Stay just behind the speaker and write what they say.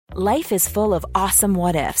Life is full of awesome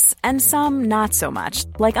what-ifs, and some not so much,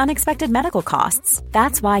 like unexpected medical costs.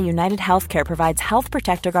 That's why United Healthcare provides Health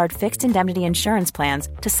Protector Guard fixed indemnity insurance plans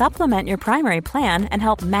to supplement your primary plan and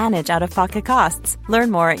help manage out-of-pocket costs.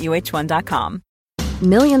 Learn more at uh1.com.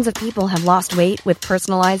 Millions of people have lost weight with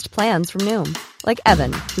personalized plans from Noom. Like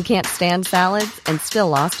Evan, who can't stand salads and still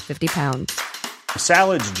lost 50 pounds.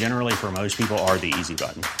 Salads generally for most people are the easy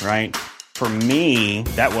button, right? For me,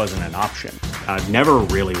 that wasn't an option. I never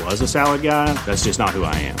really was a salad guy. That's just not who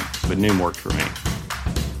I am. But Noom worked for me.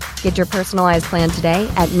 Get your personalized plan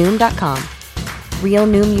today at Noom.com. Real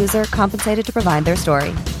Noom user compensated to provide their story.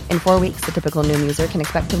 In 4 weeks, the typical Noom user can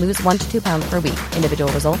expect to lose 1 to 2 pounds per week.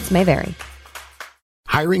 Individual results may vary.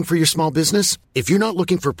 Hiring for your small business? If you're not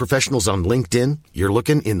looking for professionals on LinkedIn, you're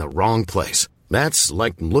looking in the wrong place. That's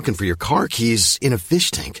like looking for your car keys in a fish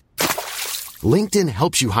tank. LinkedIn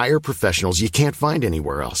helps you hire professionals you can't find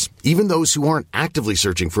anywhere else, even those who aren't actively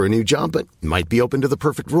searching for a new job but might be open to the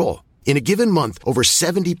perfect role. In a given month, over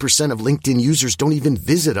 70% of LinkedIn users don't even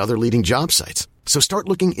visit other leading job sites. So start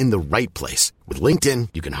looking in the right place. With LinkedIn,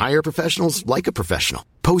 you can hire professionals like a professional.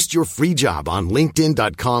 Post your free job on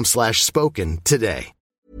linkedin.com/spoken today.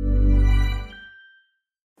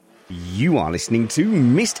 You are listening to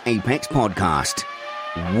Missed Apex Podcast.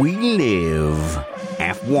 We live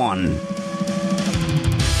F1.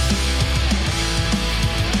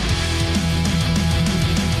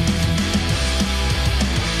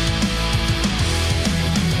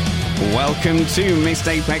 Welcome to Missed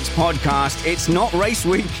Apex Podcast. It's not race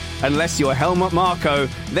week unless you're Helmut Marko.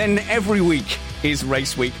 Then every week is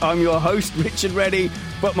race week. I'm your host, Richard Reddy,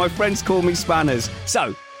 but my friends call me Spanners.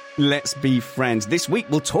 So, let's be friends. This week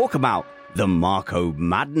we'll talk about the Marko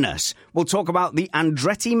madness. We'll talk about the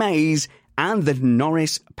Andretti maze and the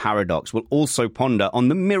Norris paradox. We'll also ponder on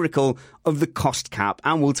the miracle of the cost cap,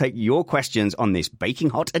 and we'll take your questions on this baking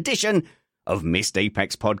hot edition of Missed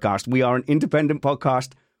Apex Podcast. We are an independent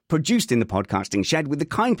podcast produced in the podcasting shed with the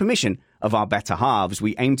kind permission of our better halves.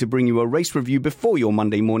 We aim to bring you a race review before your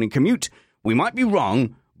Monday morning commute. We might be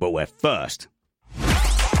wrong, but we're first.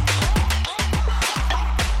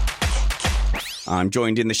 I'm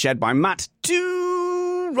joined in the shed by Matt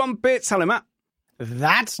Two Rumpets. Hello, Matt.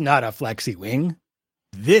 That's not a flexi wing.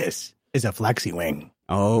 This is a flexi wing.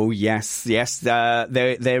 Oh, yes.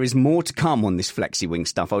 There is more to come on this flexi wing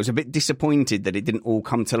stuff. I was a bit disappointed that it didn't all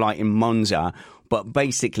come to light in Monza, but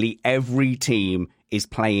basically every team is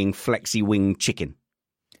playing flexi wing chicken.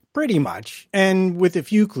 Pretty much. And with a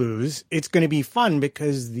few clues, it's going to be fun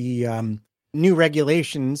because the new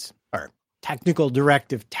regulations, or technical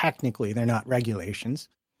directive, technically they're not regulations,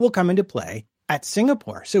 will come into play at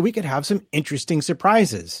Singapore. So we could have some interesting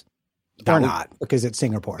surprises. Or not, because it's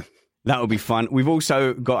Singapore. That would be fun. We've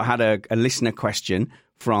also had a listener question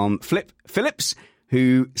from Flip Phillips,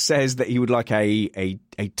 who says that he would like a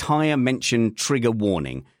tyre mention trigger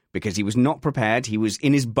warning because he was not prepared. He was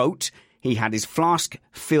in his boat. He had his flask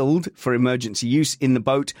filled for emergency use in the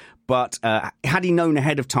boat, but had he known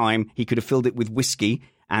ahead of time, he could have filled it with whiskey,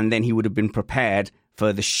 and then he would have been prepared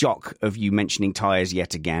for the shock of you mentioning tyres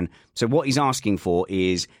yet again. So what he's asking for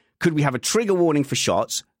is, could we have a trigger warning for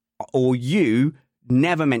shots, or you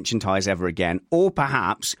never mention tyres ever again, or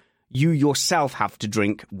perhaps you yourself have to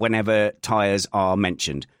drink whenever tyres are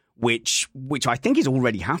mentioned, which I think is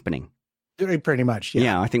already happening. Pretty much, yeah.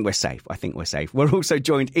 Yeah, I think we're safe. We're also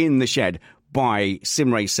joined in the shed by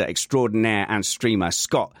sim racer extraordinaire and streamer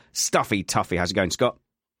Scott Stuffy Tuffy. How's it going, Scott?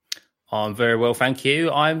 I'm very well, thank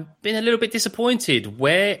you. I've been a little bit disappointed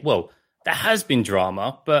there has been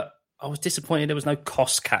drama, but I was disappointed there was no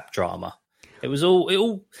cost cap drama. There was all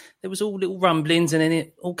little rumblings, and then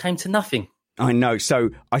it all came to nothing. I know.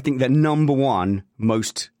 So I think the number one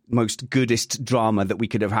most goodest drama that we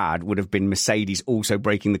could have had would have been Mercedes also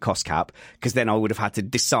breaking the cost cap, because then I would have had to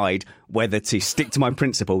decide whether to stick to my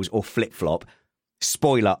principles or flip-flop.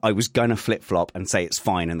 Spoiler, I was going to flip-flop and say it's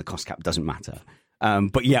fine and the cost cap doesn't matter.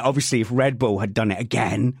 But yeah, obviously if Red Bull had done it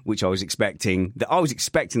again, which I was expecting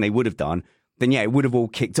they would have done, then yeah, it would have all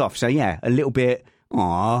kicked off. So yeah, a little bit,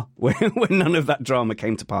 when none of that drama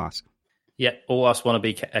came to pass. Yeah, all us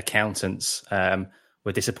wannabe accountants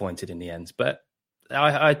were disappointed in the end. But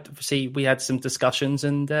I see we had some discussions,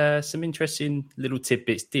 and some interesting little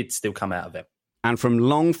tidbits did still come out of it. And from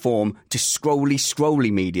long form to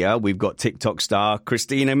scrolly media, we've got TikTok star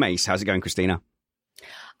Christina Mace. How's it going, Christina?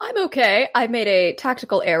 I'm okay. I made a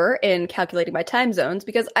tactical error in calculating my time zones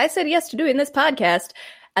because I said yes to doing this podcast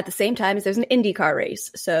at the same time as there's an IndyCar race.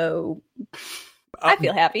 So I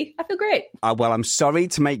feel happy. I feel great. Well, I'm sorry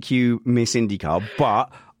to make you miss IndyCar,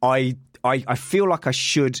 but I feel like I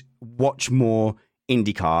should watch more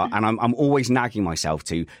IndyCar, and I'm always nagging myself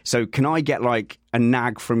to. So can I get like a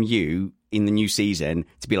nag from you in the new season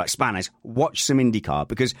to be like, Spanners, watch some IndyCar?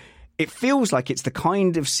 Because it feels like it's the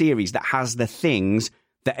kind of series that has the things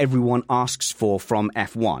that everyone asks for from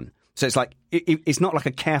F1. So it's like, it's not like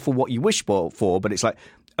a careful what you wish for, but it's like,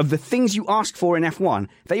 of the things you ask for in F1,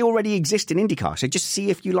 they already exist in IndyCar. So just see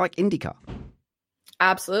if you like IndyCar.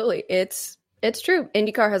 Absolutely. It's true.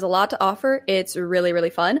 IndyCar has a lot to offer. It's really, really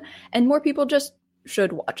fun. And more people just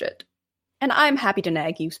should watch it. And I'm happy to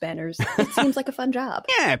nag you, Spanners. It seems like a fun job.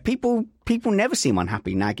 Yeah, people never seem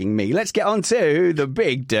unhappy nagging me. Let's get on to the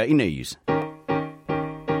big dirty news.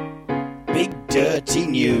 Big dirty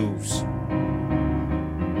news.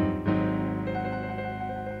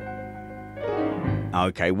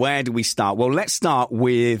 Okay, where do we start? Well, let's start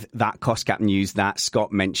with that cost cap news that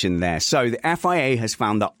Scott mentioned there. So the FIA has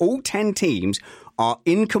found that all 10 teams are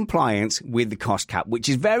in compliance with the cost cap, which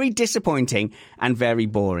is very disappointing and very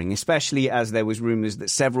boring, especially as there was rumours that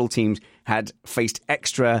several teams had faced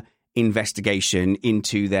extra investigation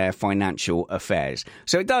into their financial affairs.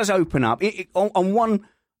 So it does open up. On one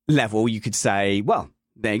level, you could say, well,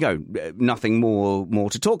 there you go, nothing more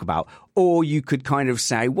to talk about. Or you could kind of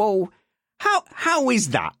say, well, how is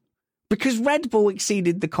that? Because Red Bull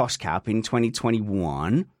exceeded the cost cap in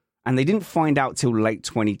 2021 and they didn't find out till late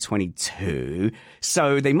 2022.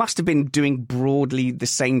 So they must have been doing broadly the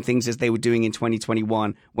same things as they were doing in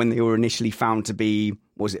 2021 when they were initially found to be,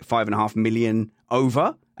 was it 5.5 million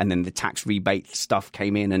over? And then the tax rebate stuff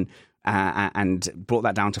came in and brought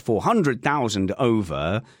that down to 400,000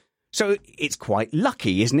 over. So it's quite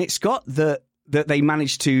lucky, isn't it, Scott, that they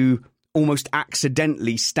managed to almost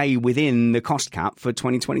accidentally stay within the cost cap for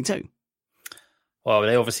 2022. Well,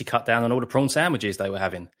 they obviously cut down on all the prawn sandwiches they were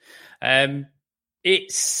having. I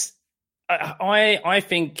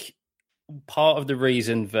think part of the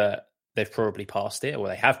reason that they've probably passed it, or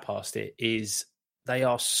they have passed it, is they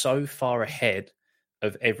are so far ahead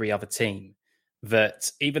of every other team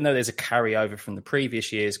that even though there's a carryover from the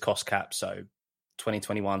previous year's cost cap, so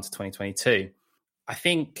 2021 to 2022, I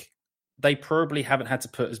think they probably haven't had to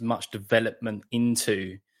put as much development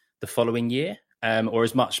into the following year or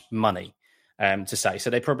as much money to say.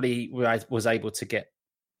 So they probably was able to get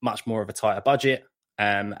much more of a tighter budget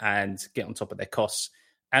and get on top of their costs,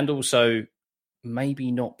 and also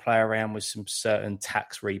maybe not play around with some certain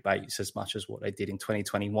tax rebates as much as what they did in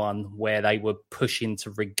 2021, where they were pushing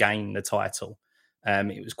to regain the title.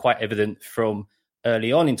 It was quite evident from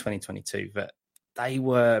early on in 2022 that they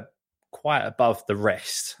were quite above the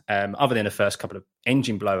rest, other than the first couple of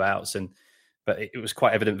engine blowouts. But it was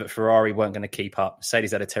quite evident that Ferrari weren't going to keep up.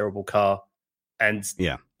 Mercedes had a terrible car. And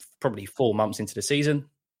probably 4 months into the season,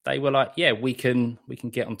 they were like, yeah, we can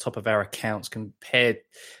get on top of our accounts compared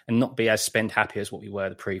and not be as spend happy as what we were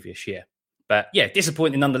the previous year. But yeah,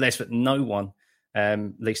 disappointing nonetheless that no one,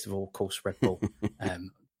 least of all, of course, Red Bull,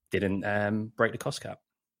 didn't break the cost cap.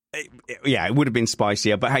 It would have been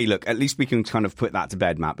spicier. But hey, look, at least we can kind of put that to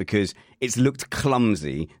bed, Matt, because it's looked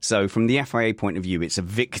clumsy. So from the FIA point of view, it's a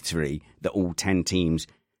victory that all 10 teams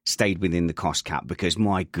stayed within the cost cap, because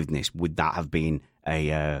my goodness, would that have been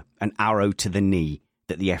an arrow to the knee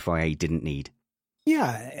that the FIA didn't need?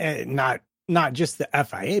 Yeah, not just the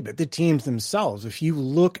FIA, but the teams themselves. If you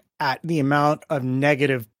look at the amount of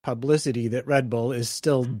negative publicity that Red Bull is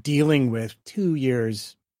still dealing with 2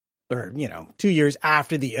 years, or 2 years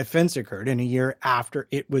after the offense occurred and a year after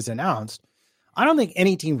it was announced, I don't think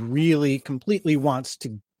any team really completely wants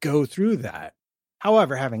to go through that.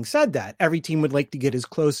 However, having said that, every team would like to get as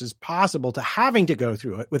close as possible to having to go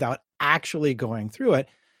through it without actually going through it.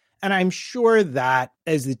 And I'm sure that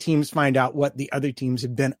as the teams find out what the other teams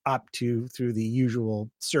have been up to through the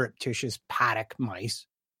usual surreptitious paddock mice,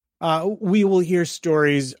 we will hear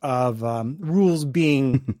stories of rules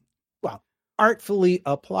being, artfully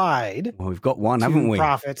applied. Well, we've got one, haven't we?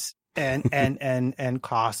 Profits and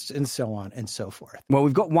costs and so on and so forth. Well,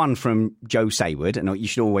 we've got one from Joe Sayward, and you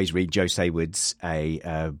should always read Joe Sayward's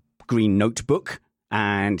a green notebook,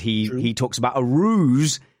 and he talks about a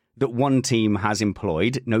ruse that one team has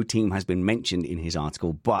employed. No team has been mentioned in his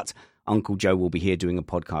article, but Uncle Joe will be here doing a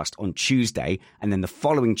podcast on Tuesday, and then the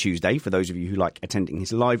following Tuesday, for those of you who like attending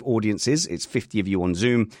his live audiences, it's 50 of you on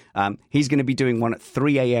Zoom, he's going to be doing one at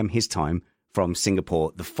 3 a.m. his time from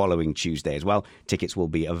Singapore the following Tuesday as well. Tickets will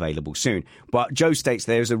be available soon. But Joe states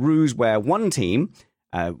there's a ruse where one team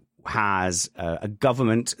has a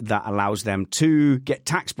government that allows them to get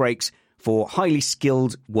tax breaks for highly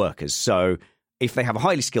skilled workers. So if they have a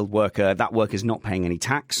highly skilled worker, that worker's not paying any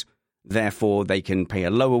tax. Therefore, they can pay a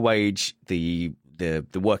lower wage. The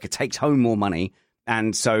worker takes home more money.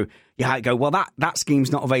 And so you go, well, that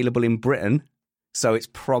scheme's not available in Britain. So it's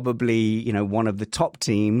probably, one of the top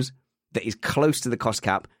teams that is close to the cost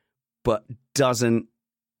cap, but doesn't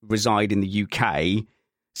reside in the UK.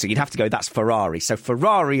 So you'd have to go, that's Ferrari. So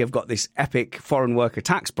Ferrari have got this epic foreign worker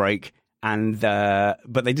tax break,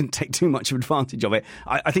 but they didn't take too much advantage of it.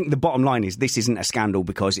 I think the bottom line is this isn't a scandal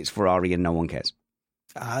because it's Ferrari and no one cares.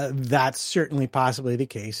 That's certainly possibly the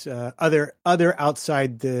case. Other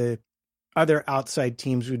outside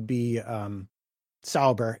teams would be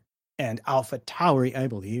Sauber and AlphaTauri, I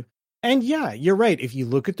believe. And yeah, you're right. If you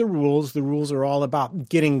look at the rules are all about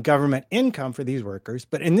getting government income for these workers.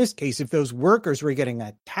 But in this case, if those workers were getting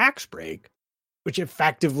a tax break, which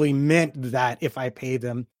effectively meant that if I pay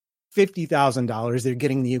them $50,000, they're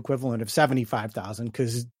getting the equivalent of $75,000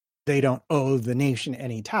 because they don't owe the nation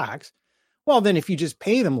any tax. Well, then if you just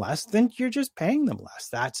pay them less, then you're just paying them less.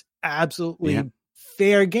 That's absolutely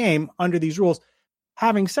fair game under these rules.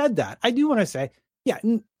 Having said that, I do want to say,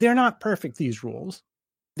 they're not perfect, these rules.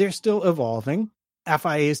 They're still evolving.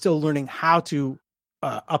 FIA is still learning how to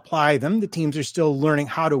apply them. The teams are still learning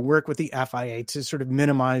how to work with the FIA to sort of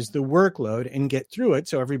minimize the workload and get through it.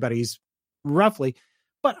 So everybody's roughly.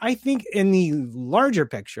 But I think in the larger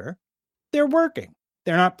picture, they're working.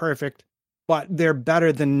 They're not perfect, but they're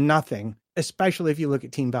better than nothing, especially if you look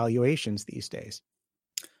at team valuations these days.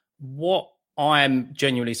 What I'm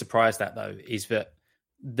genuinely surprised at, though, is that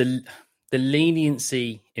the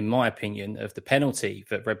leniency, in my opinion, of the penalty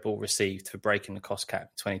that Red Bull received for breaking the cost cap in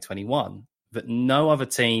 2021, that no other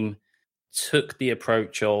team took the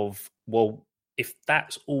approach of, well, if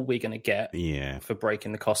that's all we're going to get for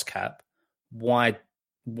breaking the cost cap, why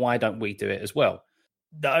don't we do it as well?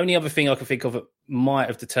 The only other thing I can think of that might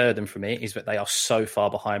have deterred them from it is that they are so far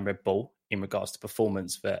behind Red Bull in regards to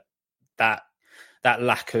performance that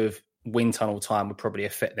lack of wind tunnel time would probably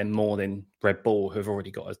affect them more than Red Bull, who have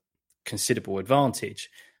already got a considerable advantage.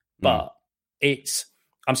 But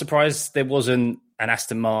I'm surprised there wasn't an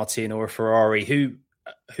Aston Martin or a Ferrari who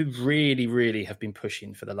really, really have been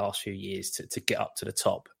pushing for the last few years to get up to the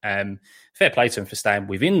top. Fair play to them for staying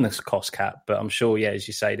within the cost cap, but I'm sure, as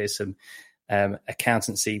you say, there's some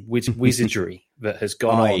accountancy wizardry that has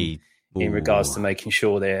gone on in regards to making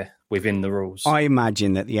sure they're within the rules. I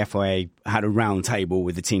imagine that the FIA had a round table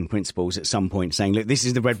with the team principals at some point saying, look, this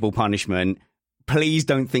is the Red Bull punishment. Please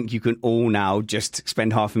don't think you can all now just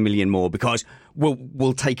spend $500,000 more because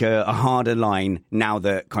we'll take a harder line now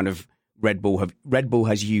that kind of Red Bull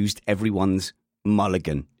has used everyone's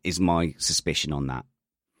mulligan, is my suspicion on that.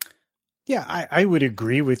 Yeah, I would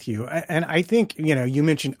agree with you. And I think, you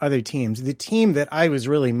mentioned other teams. The team that I was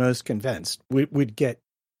really most convinced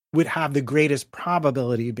would have the greatest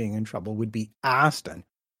probability of being in trouble would be Aston.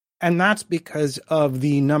 And that's because of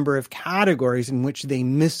the number of categories in which they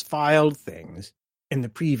misfiled things in the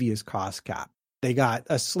previous cost cap. They got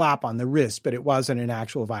a slap on the wrist, but it wasn't an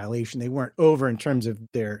actual violation. They weren't over in terms of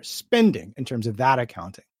their spending, in terms of that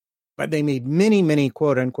accounting. But they made many, many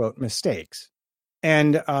quote-unquote mistakes.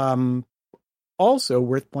 And also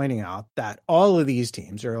worth pointing out that all of these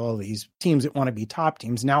teams, or all of these teams that want to be top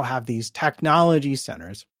teams, now have these technology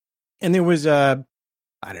centers. And there was a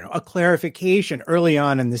clarification early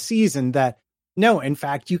on in the season that, no, in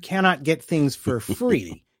fact, you cannot get things for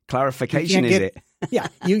free. Clarification, is it? Yeah,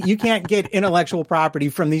 you can't get intellectual property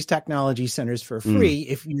from these technology centers for free.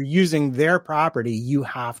 If you're using their property, you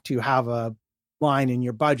have to have a line in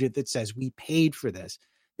your budget that says we paid for this.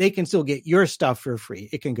 They can still get your stuff for free.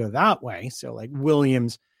 It can go that way. So like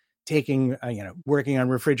Williams taking, working on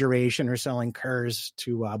refrigeration or selling Kers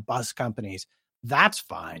to bus companies, that's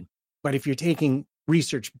fine. But if you're taking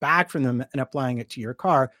research back from them and applying it to your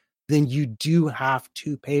car, then you do have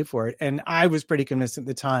to pay for it. And I was pretty convinced at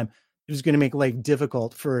the time it was going to make life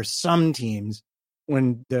difficult for some teams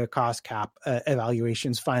when the cost cap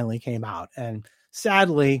evaluations finally came out. And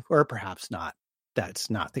sadly, or perhaps not, that's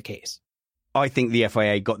not the case. I think the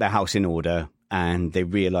FIA got their house in order and they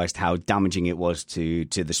realised how damaging it was to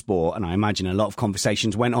the sport. And I imagine a lot of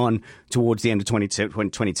conversations went on towards the end of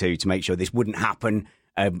 2022 to make sure this wouldn't happen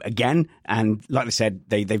again. And like I said,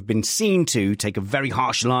 they've been seen to take a very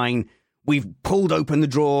harsh line. We've pulled open the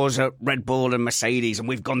drawers at Red Bull and Mercedes, and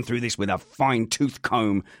we've gone through this with a fine-tooth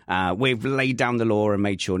comb. We've laid down the law and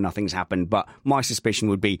made sure nothing's happened. But my suspicion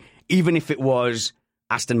would be, even if it was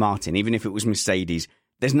Aston Martin, even if it was Mercedes,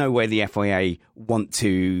 there's no way the FIA want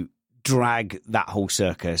to drag that whole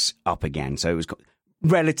circus up again. So it was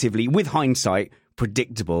relatively, with hindsight,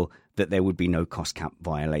 predictable that there would be no cost cap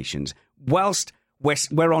violations. Whilst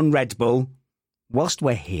we're on Red Bull, whilst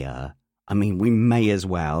we're here, I mean, we may as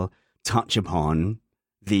well touch upon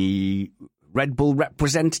the Red Bull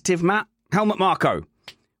representative, Matt. Helmut Marko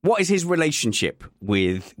what is his relationship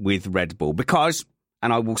with Red Bull? Because,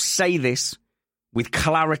 and I will say this with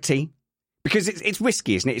clarity, because it's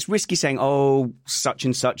risky, isn't it? It's risky saying, oh, such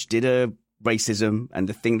and such did a racism and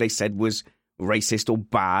the thing they said was racist or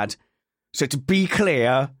bad. So to be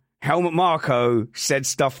clear, Helmut Marko said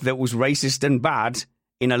stuff that was racist and bad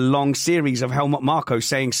in a long series of Helmut Marko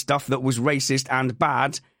saying stuff that was racist and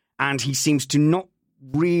bad. And he seems to not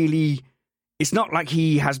really, it's not like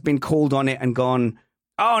he has been called on it and gone,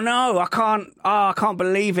 oh no, I can't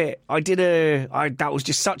believe it. That was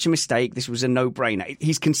just such a mistake. This was a no-brainer.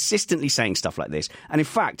 He's consistently saying stuff like this. And in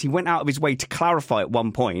fact, he went out of his way to clarify at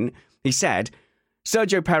one point. He said,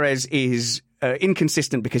 Sergio Perez is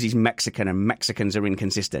inconsistent because he's Mexican and Mexicans are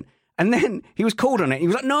inconsistent. And then he was called on it. He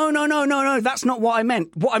was like, no, that's not what I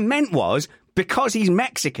meant. What I meant was, because he's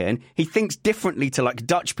Mexican, he thinks differently to like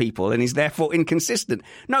Dutch people and is therefore inconsistent.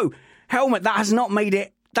 No, Helmut, that's not made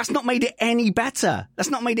it any better. That's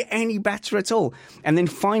not made it any better at all. And then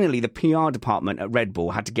finally, the PR department at Red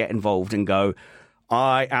Bull had to get involved and go,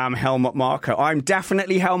 I am Helmut Marko. I'm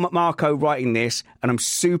definitely Helmut Marko writing this, and I'm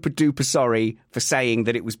super duper sorry for saying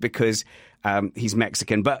that it was because he's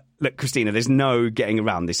Mexican. But look, Christina, there's no getting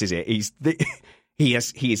around this, is it? He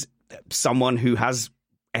is someone who has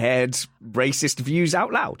aired racist views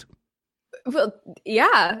out loud. Well,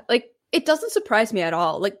 yeah, like it doesn't surprise me at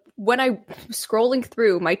all. Like when I was scrolling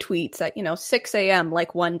through my tweets at 6 a.m.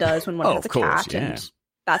 like one does when one has a cat, and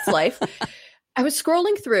that's life. I was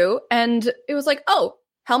scrolling through and it was like, oh,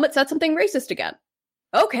 Helmut said something racist again.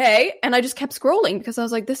 Okay. And I just kept scrolling because I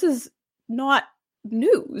was like, this is not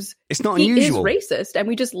news. It's not unusual. He is racist. And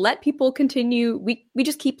we just let people continue. We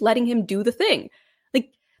just keep letting him do the thing.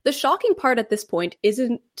 Like the shocking part at this point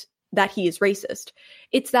isn't that he is racist.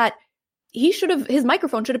 It's that his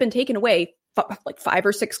microphone should have been taken away like 5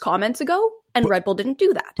 or 6 comments ago, and Red Bull didn't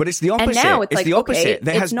do that. But it's the opposite. And now it's like, the opposite. Okay,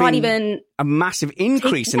 there has not been even a massive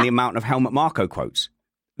increase in the amount of Helmut Marko quotes.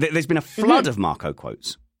 There's been a flood of Marko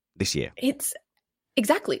quotes this year. It's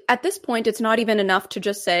exactly. At this point, it's not even enough to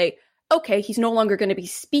just say, okay, he's no longer going to be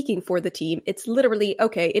speaking for the team. It's literally,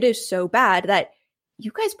 okay, it is so bad that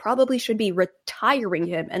you guys probably should be retiring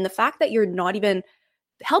him. And the fact that you're not even...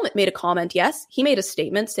 Helmut made a comment, yes. He made a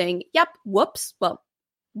statement saying, yep, whoops. Well,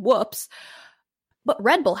 whoops. But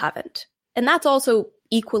Red Bull haven't. And that's also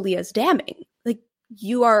equally as damning. Like,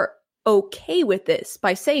 you are okay with this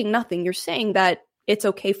by saying nothing. You're saying that it's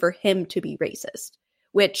okay for him to be racist,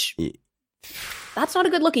 which that's not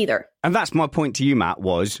a good look either. And that's my point to you, Matt,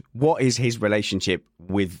 was what is his relationship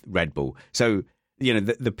with Red Bull? So,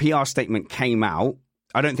 the PR statement came out.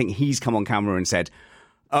 I don't think he's come on camera and said,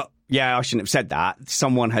 yeah, I shouldn't have said that.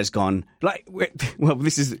 Someone has gone well.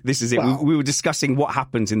 This is it. Well, we were discussing what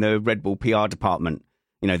happens in the Red Bull PR department.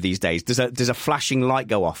 These days, does a flashing light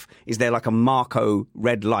go off? Is there like a Marko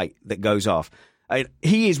red light that goes off?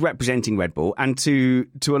 He is representing Red Bull, and to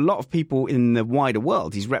a lot of people in the wider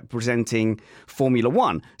world, he's representing Formula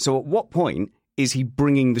One. So, at what point is he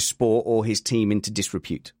bringing the sport or his team into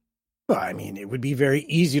disrepute? Well, I mean, it would be very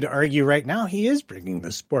easy to argue right now he is bringing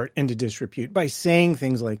the sport into disrepute by saying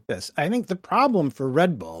things like this. I think the problem for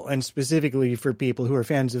Red Bull, and specifically for people who are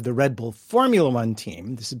fans of the Red Bull Formula One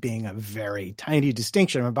team, this is being a very tiny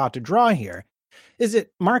distinction I'm about to draw here, is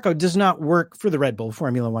that Marko does not work for the Red Bull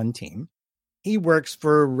Formula One team. He works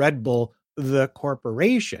for Red Bull, the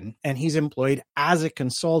corporation, and he's employed as a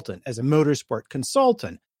consultant, as a motorsport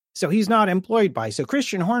consultant. So he's not employed by. So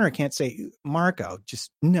Christian Horner can't say, Marko,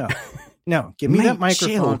 just no, give me that microphone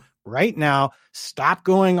chill. Right now. Stop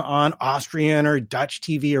going on Austrian or Dutch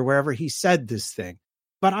TV or wherever he said this thing.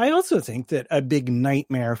 But I also think that a big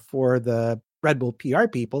nightmare for the Red Bull PR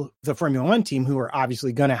people, the Formula One team, who are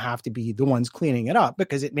obviously going to have to be the ones cleaning it up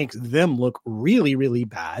because it makes them look really, really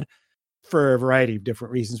bad for a variety of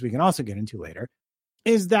different reasons we can also get into later,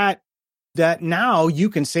 is that now you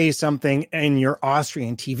can say something in your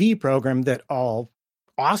Austrian TV program that all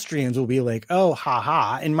Austrians will be like, oh,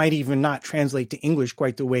 haha, and might even not translate to English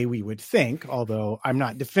quite the way we would think, although I'm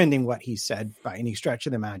not defending what he said by any stretch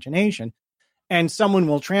of the imagination. And someone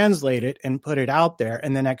will translate it and put it out there.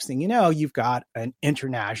 And the next thing you know, you've got an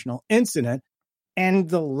international incident. And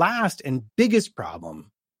the last and biggest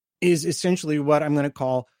problem is essentially what I'm going to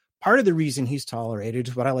call part of the reason he's tolerated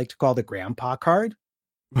is what I like to call the grandpa card.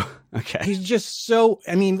 Okay. He's just so,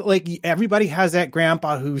 I mean, like everybody has that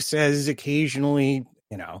grandpa who says occasionally,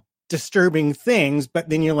 disturbing things, but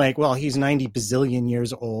then you're like, well, he's 90 bazillion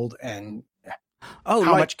years old and how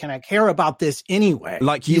much can I care about this anyway?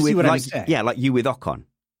 Like you with, like you with Ocon.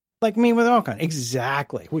 Like me with Ocon.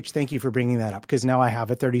 Exactly. Which thank you for bringing that up because now I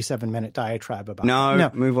have a 37-minute diatribe about it.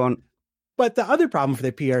 No, move on. But the other problem for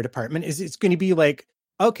the PR department is it's going to be like,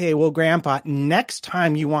 okay, well, Grandpa, next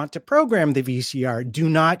time you want to program the VCR, do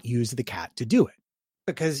not use the cat to do it.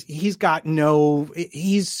 Because he's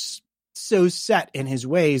so set in his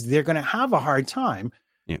ways, they're going to have a hard time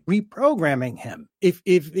reprogramming him. If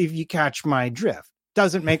you catch my drift.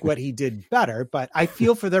 Doesn't make what he did better, but I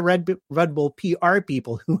feel for the Red Bull PR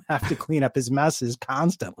people who have to clean up his messes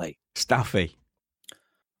constantly. Stuffy.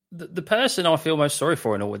 The person I feel most sorry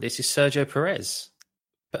for in all of this is Sergio Perez.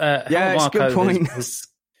 It's a good point.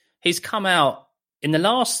 He's come out in the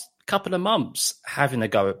last couple of months having a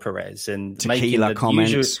go at Perez and Tequila making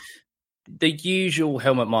comments. The usual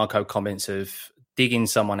Helmut Marko comments of digging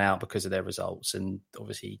someone out because of their results. And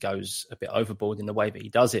obviously he goes a bit overboard in the way that he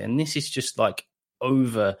does it. And this is just like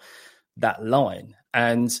over that line.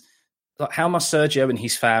 And like, how must Sergio and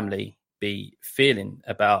his family be feeling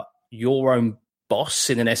about your own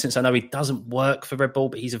boss in essence? I know he doesn't work for Red Bull,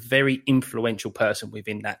 but he's a very influential person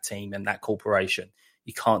within that team and that corporation.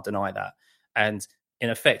 You can't deny that. And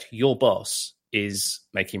in effect, your boss is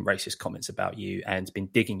making racist comments about you and been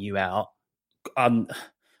digging you out.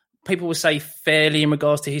 People will say fairly in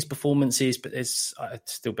regards to his performances, but I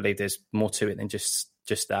still believe there's more to it than just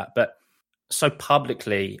that. But so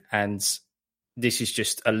publicly, and this is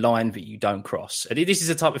just a line that you don't cross. And this is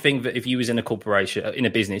the type of thing that if you was in a corporation, in a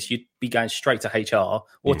business, you'd be going straight to HR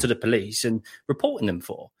or to the police and reporting them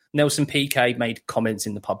for. Nelson Piquet made comments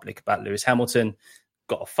in the public about Lewis Hamilton,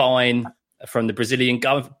 got a fine from the Brazilian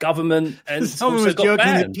government, and someone was joking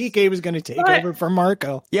that Piquet was going to take over for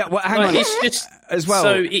Marko. Yeah, well, hang on. As well,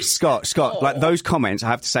 so Scott, like those comments, I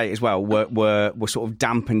have to say as well, were sort of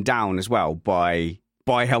dampened down as well by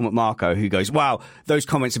Helmut Marko, who goes, wow, those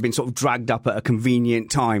comments have been sort of dragged up at a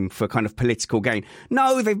convenient time for kind of political gain.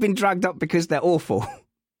 No, they've been dragged up because they're awful.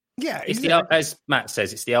 Yeah, it's as Matt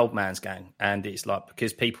says, it's the old man's gang, and it's like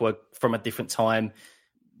because people are from a different time,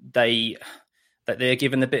 they're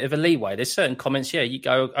given a bit of a leeway. There's certain comments, you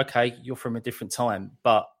go, okay, you're from a different time,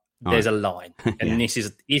 but there's a line, and this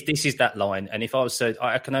is that line. And if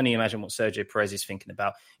I can only imagine what Sergio Perez is thinking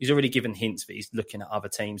about. He's already given hints that he's looking at other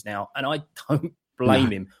teams now, and I don't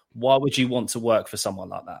blame him. Why would you want to work for someone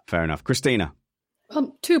like that? Fair enough. Christina.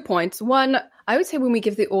 2 points. One, I would say when we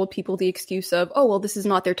give the old people the excuse of, oh, well, this is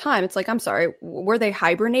not their time. It's like, I'm sorry, were they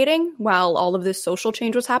hibernating while all of this social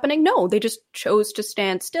change was happening? No, they just chose to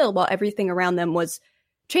stand still while everything around them was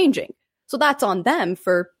changing. So that's on them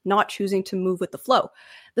for not choosing to move with the flow.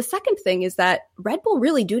 The second thing is that Red Bull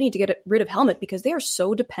really do need to get rid of Helmut because they are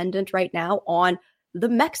so dependent right now on the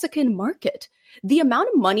Mexican market. The amount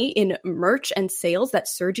of money in merch and sales that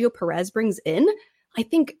Sergio Perez brings in, I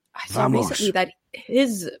think I saw recently that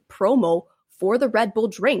his promo for the Red Bull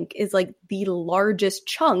drink is like the largest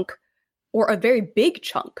chunk or a very big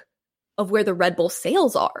chunk of where the Red Bull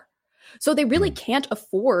sales are. So they really can't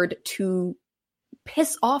afford to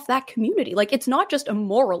piss off that community. Like, it's not just a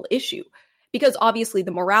moral issue because obviously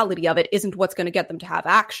the morality of it isn't what's going to get them to have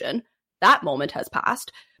action. That moment has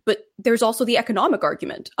passed. But there's also the economic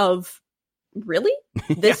argument of, really?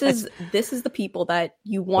 This is the people that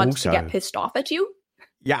you want to get pissed off at you?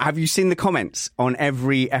 Yeah, have you seen the comments on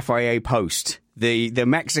every FIA post? The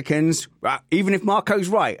Mexicans, even if Marco's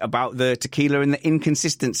right about the tequila and the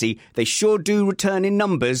inconsistency, they sure do return in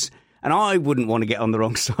numbers. And I wouldn't want to get on the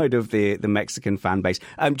wrong side of the Mexican fan base.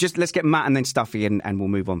 Just let's get Matt and then Stuffy and we'll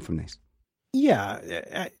move on from this.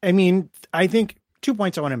 Yeah, I mean, I think 2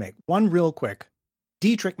 points I want to make. One real quick.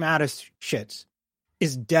 Dietrich Mateschitz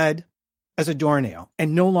is dead as a doornail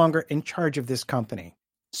and no longer in charge of this company.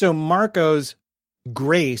 So Marco's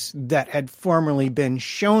grace that had formerly been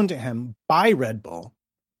shown to him by Red Bull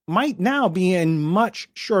might now be in much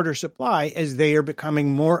shorter supply as they are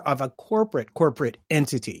becoming more of a corporate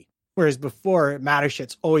entity. Whereas before,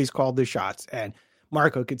 Mateschitz always called the shots and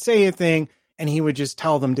Marko could say a thing and he would just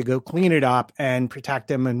tell them to go clean it up and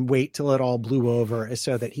protect him and wait till it all blew over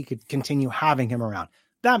so that he could continue having him around.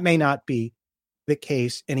 That may not be the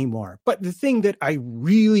case anymore. But the thing that I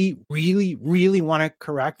really, really, really want to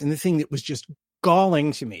correct, and the thing that was just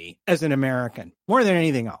galling to me as an American, more than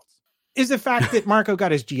anything else, is the fact that Marko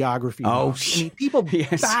got his geography wrong. I mean, people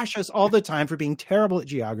bash us all the time for being terrible at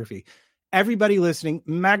geography. Everybody listening,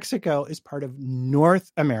 Mexico is part of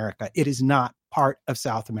North America. It is not part of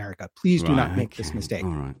South America. Please do not make this mistake.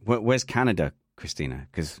 All right. Where's Canada, Christina?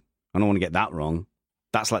 Because I don't want to get that wrong.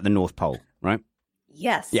 That's like the North Pole, right?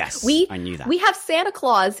 Yes. I knew that. We have Santa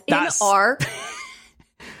Claus in our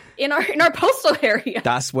postal area.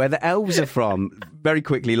 That's where the elves are from. Very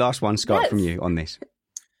quickly, last one, Scott, from you on this.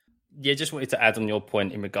 Yeah, just wanted to add on your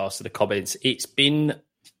point in regards to the comments. It's been,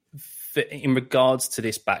 in regards to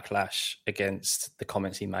this backlash against the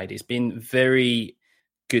comments he made, it's been very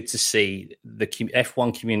good to see the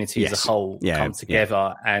F1 community as a whole come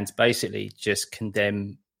together and basically just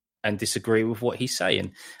condemn and disagree with what he's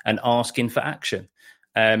saying and asking for action.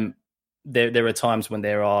 There are times when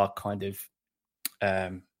there are kind of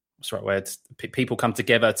what's the right word? People come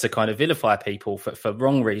together to kind of vilify people for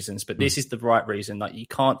wrong reasons, but this is the right reason. Like, you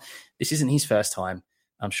can't. This isn't his first time.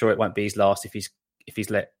 I'm sure it won't be his last if he's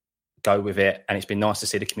let go with it. And it's been nice to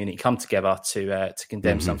see the community come together to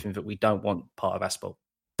condemn something that we don't want part of our sport.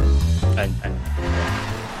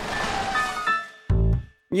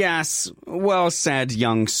 Yes, well said,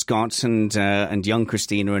 young Scott and young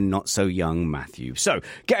Christina and not so young Matthew. So,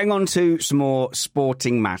 getting on to some more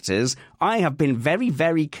sporting matters, I have been very,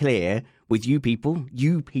 very clear with you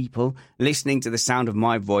people listening to the sound of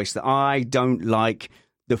my voice that I don't like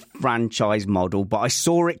the franchise model, but I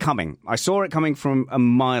saw it coming. I saw it coming from a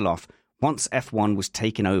mile off once F1 was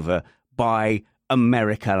taken over by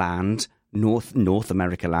America Land, North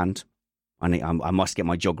America Land. I must get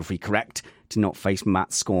my geography correct to not face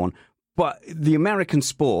Matt's scorn. But the American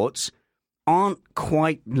sports aren't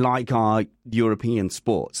quite like our European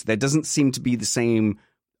sports. There doesn't seem to be the same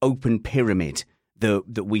open pyramid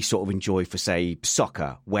that we sort of enjoy for, say,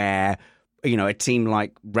 soccer, where, you know, a team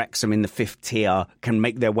like Wrexham in the 5th tier can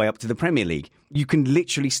make their way up to the Premier League. You can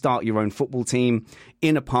literally start your own football team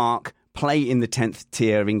in a park, play in the 10th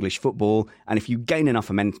tier of English football, and if you gain enough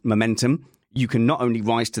momentum, you can not only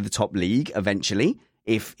rise to the top league eventually,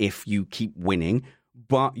 if you keep winning,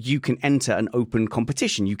 but you can enter an open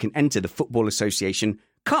competition. You can enter the Football Association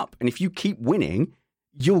Cup. And if you keep winning,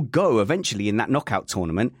 you'll go eventually in that knockout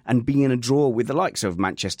tournament and be in a draw with the likes of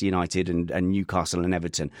Manchester United and Newcastle and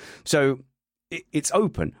Everton. So it's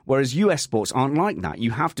open, whereas US sports aren't like that.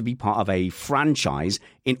 You have to be part of a franchise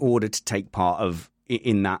in order to take part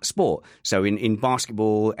in that sport. So in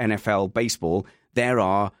basketball, NFL, baseball, there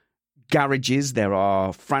are garages, there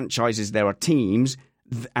are franchises, there are teams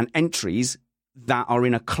and entries that are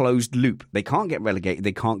in a closed loop. They can't get relegated,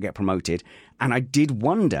 they can't get promoted. And I did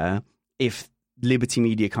wonder if Liberty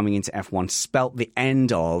Media coming into F1 spelt the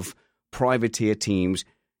end of privateer teams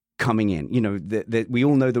coming in. You know, we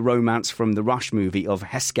all know the romance from the Rush movie of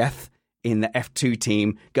Hesketh in the F2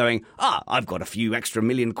 team going, I've got a few extra £1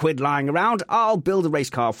 million lying around. I'll build a race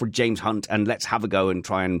car for James Hunt and let's have a go and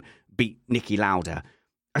try and beat Niki Lauda.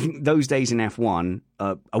 I think those days in F1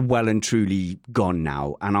 are well and truly gone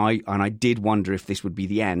now. And I did wonder if this would be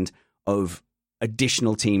the end of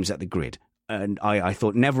additional teams at the grid. And I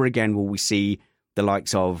thought never again will we see the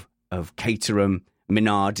likes of Caterham,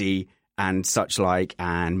 Minardi and such like,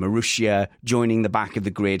 and Marussia joining the back of the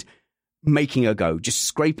grid, making a go, just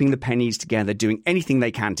scraping the pennies together, doing anything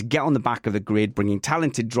they can to get on the back of the grid, bringing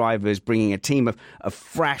talented drivers, bringing a team of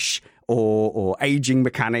fresh or aging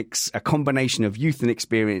mechanics, a combination of youth and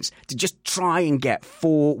experience to just try and get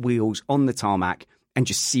 4 wheels on the tarmac and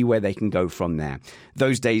just see where they can go from there.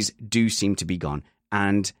 Those days do seem to be gone.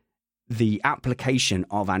 And the application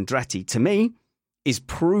of Andretti, to me, is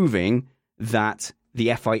proving that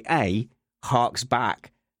the FIA harks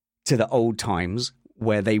back to the old times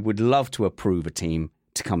where they would love to approve a team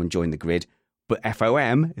to come and join the grid. But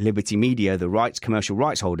FOM, Liberty Media, the commercial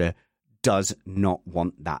rights holder, does not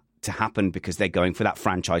want that to happen because they're going for that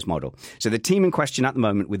franchise model. So the team in question at the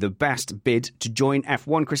moment with the best bid to join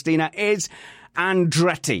F1, Christina, is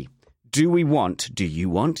Andretti. Do you want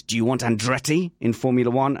Andretti in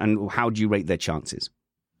Formula One, and how do you rate their chances?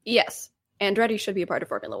 Yes, Andretti should be a part of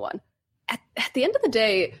Formula One. At the end of the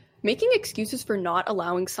day, making excuses for not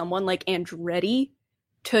allowing someone like Andretti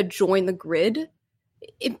to join the grid,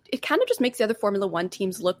 it kind of just makes the other Formula One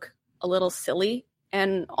teams look a little silly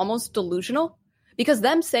and almost delusional. Because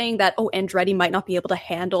them saying that, Andretti might not be able to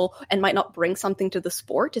handle and might not bring something to the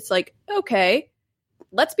sport, it's like, okay,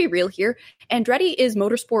 let's be real here. Andretti is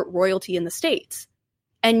motorsport royalty in the States.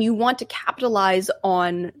 And you want to capitalize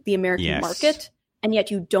on the American market, and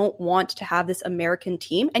yet you don't want to have this American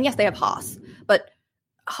team. And yes, they have Haas, but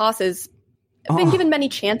Haas has been given many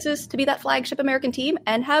chances to be that flagship American team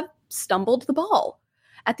and have stumbled the ball.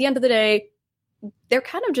 At the end of the day, they're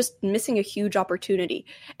kind of just missing a huge opportunity.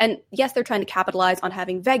 And yes, they're trying to capitalize on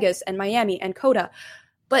having Vegas and Miami and COTA,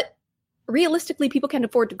 but realistically, people can't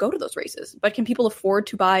afford to go to those races. But can people afford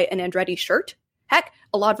to buy an Andretti shirt? Heck,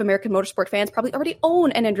 a lot of American motorsport fans probably already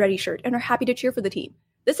own an Andretti shirt and are happy to cheer for the team.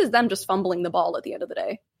 This is them just fumbling the ball at the end of the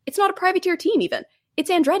day. It's not a privateer team even. It's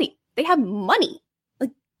Andretti. They have money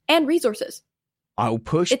and resources. I'll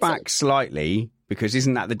push back slightly, because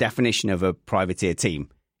isn't that the definition of a privateer team?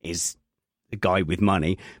 Is a guy with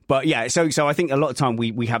money. But yeah, so I think a lot of time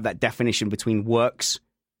we have that definition between works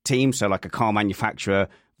teams, so like a car manufacturer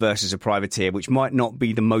versus a privateer, which might not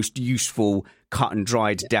be the most useful cut and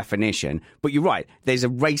dried definition. But you're right. There's a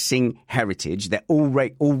racing heritage. They're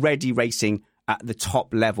already racing at the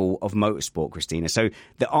top level of motorsport, Christina. So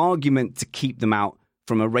the argument to keep them out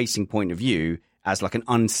from a racing point of view as like an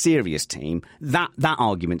unserious team, that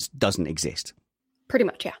argument doesn't exist. Pretty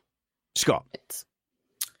much, yeah. Scott?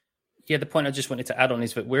 Yeah, the point I just wanted to add on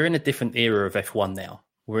is that we're in a different era of F1 now.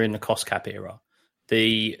 We're in the cost cap era.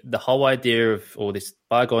 The whole idea of, or this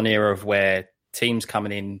bygone era of where teams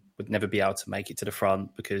coming in would never be able to make it to the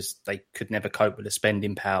front because they could never cope with the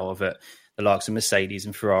spending power that the likes of Mercedes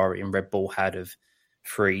and Ferrari and Red Bull had of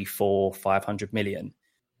 300, 400, 500 million.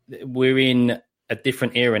 We're in a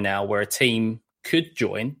different era now where a team could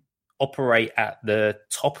join, operate at the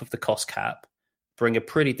top of the cost cap, bring a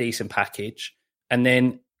pretty decent package, and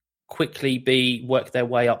then quickly work their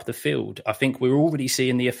way up the field. I think we're already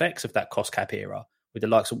seeing the effects of that cost cap era with the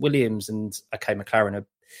likes of Williams and McLaren have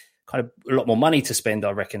kind of a lot more money to spend,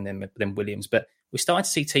 I reckon, than Williams. But we're starting to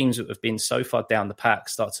see teams that have been so far down the pack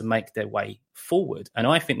start to make their way forward. And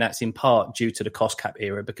I think that's in part due to the cost cap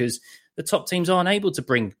era because the top teams aren't able to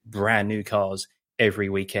bring brand new cars every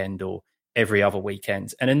weekend or every other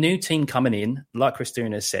weekend. And a new team coming in, like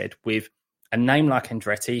Christina said, with a name like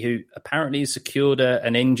Andretti, who apparently has secured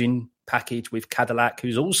an engine package with Cadillac,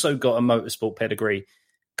 who's also got a motorsport pedigree,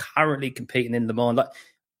 currently competing in Le Mans. Like,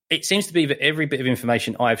 it seems to be that every bit of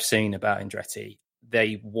information I've seen about Andretti,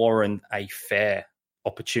 they warrant a fair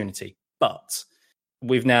opportunity. But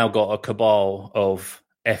we've now got a cabal of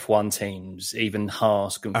F1 teams, even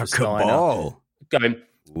Haas, Gunther Steiner, going,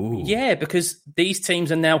 ooh. Yeah, because these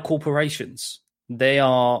teams are now corporations. They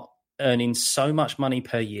are earning so much money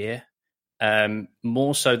per year,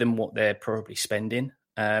 more so than what they're probably spending.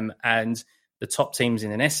 And the top teams,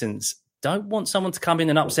 in essence, don't want someone to come in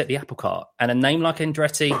and upset the apple cart. And a name like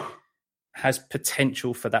Andretti has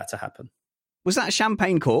potential for that to happen. Was that a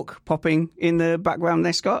champagne cork popping in the background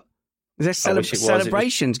there, Scott? Is there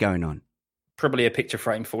celebrations going on? Probably a picture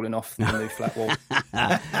frame falling off the new flat wall.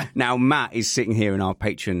 Now, Matt is sitting here in our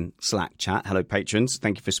Patreon Slack chat. Hello, patrons.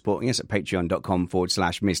 Thank you for supporting us at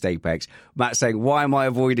patreon.com/missedapex. Matt saying, why am I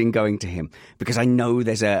avoiding going to him? Because I know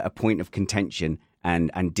there's a point of contention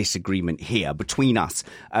and disagreement here between us.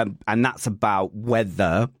 And that's about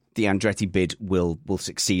whether the Andretti bid will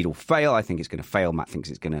succeed or fail. I think it's going to fail. Matt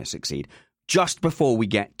thinks it's going to succeed. Just before we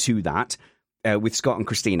get to that, with Scott and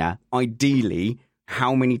Christina, ideally,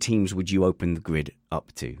 how many teams would you open the grid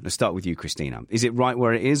up to? Let's start with you, Christina. Is it right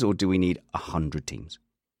where it is, or do we need 100 teams?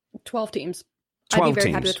 12 teams. 12 I'd be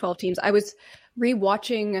very happy with 12 teams. I was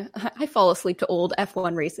rewatching, I fall asleep to old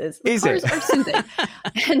F1 races. The cars are soothing.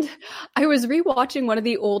 And I was rewatching one of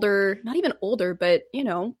the older, not even older, but,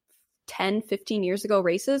 10, 15 years ago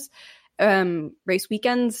races, race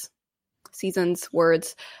weekends, seasons,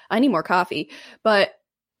 words. I need more coffee. But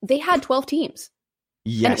they had 12 teams.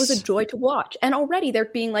 Yes. And it was a joy to watch. And already they're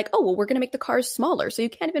being like, oh, well, we're going to make the cars smaller. So you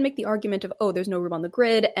can't even make the argument of, oh, there's no room on the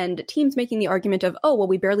grid. And teams making the argument of, oh, well,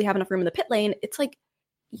 we barely have enough room in the pit lane. It's like,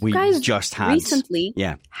 you guys just recently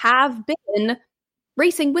have been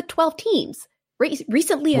racing with 12 teams.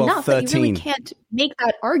 Recently enough 13. That you really can't make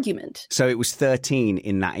that argument. So it was 13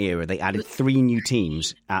 in that era. They added 3 new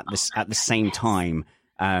teams at the same time.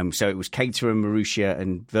 So it was Caterham, Marussia,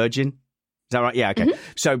 and Virgin. Is that right? Yeah, okay. Mm-hmm.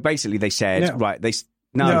 So basically they said,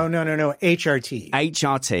 No,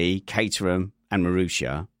 HRT, Caterham, and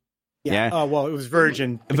Marussia. Yeah. Oh, well, it was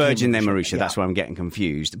Virgin. Virgin, then Marussia. Yeah. That's where I'm getting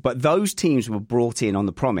confused. But those teams were brought in on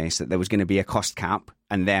the promise that there was going to be a cost cap,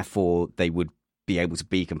 and therefore they would be able to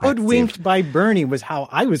be competitive. Hoodwinked by Bernie was how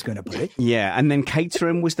I was going to put it. Yeah, and then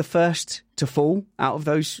Caterham was the first to fall out of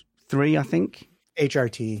those 3, I think.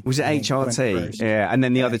 HRT. Was it HRT? Yeah, and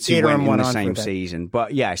then the other 2 went in the same season.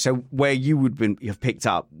 But yeah, so where you would have picked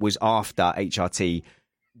up was after HRT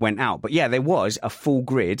went out. But yeah, there was a full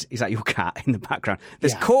grid. Is that your cat in the background?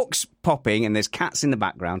 There's corks popping and there's cats in the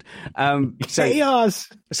background. Chaos!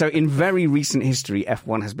 So in very recent history,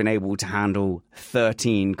 F1 has been able to handle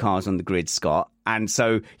 13 cars on the grid, Scott. And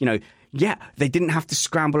so, yeah, they didn't have to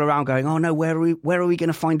scramble around going, oh no, where are we going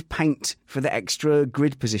to find paint for the extra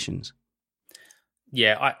grid positions?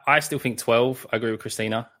 Yeah, I still think 12. I agree with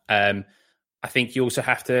Christina. I think you also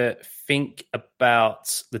have to think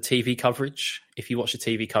about the TV coverage. If you watch the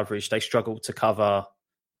TV coverage, they struggle to cover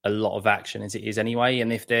a lot of action as it is anyway.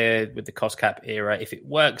 And if they're with the cost cap era, if it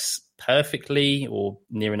works perfectly or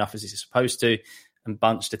near enough as it's supposed to and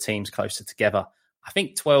bunch the teams closer together, I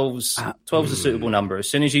think 12's a suitable number. As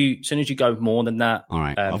soon as you go more than that, all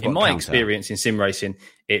right, in my experience in sim racing,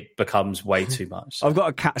 it becomes way too much. I've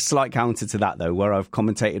got a slight counter to that, though, where I've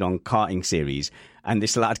commentated on karting series, and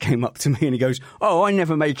this lad came up to me and he goes, "Oh, I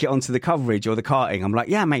never make it onto the coverage or the karting." I'm like,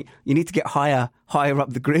 "Yeah, mate, you need to get higher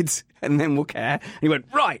up the grids, and then we'll care." And he went,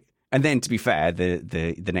 "Right." And then, to be fair,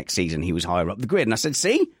 the next season he was higher up the grid, and I said,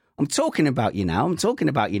 "See, I'm talking about you now.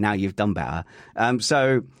 You've done better."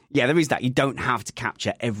 So yeah, there is that. You don't have to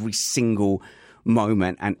capture every single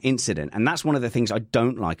moment and incident, and that's one of the things I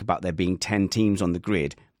don't like about there being 10 teams on the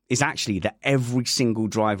grid. Is actually that every single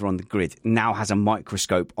driver on the grid now has a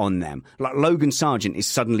microscope on them. Like Logan Sargent is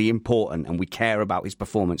suddenly important and we care about his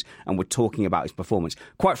performance and we're talking about his performance.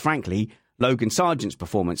 Quite frankly, Logan Sargent's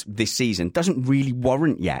performance this season doesn't really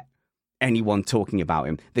warrant yet anyone talking about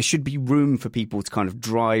him. There should be room for people to kind of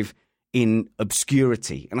drive in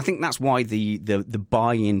obscurity. And I think that's why the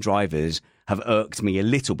buy-in drivers have irked me a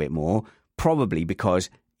little bit more, probably because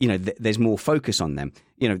there's more focus on them.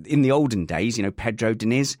 In the olden days, Pedro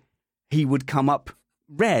Diniz, he would come up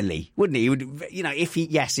rarely, wouldn't he? He would, if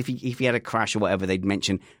he had a crash or whatever, they'd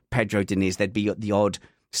mention Pedro Diniz. There'd be the odd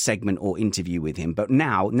segment or interview with him. But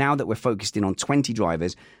now that we're focused in on 20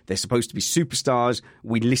 drivers, they're supposed to be superstars.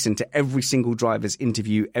 We listen to every single driver's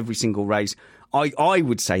interview, every single race. I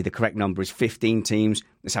would say the correct number is 15 teams.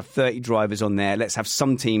 Let's have 30 drivers on there. Let's have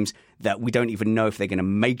some teams that we don't even know if they're going to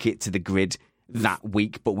make it to the grid that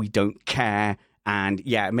week, but we don't care. And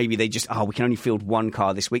yeah, maybe they just, we can only field one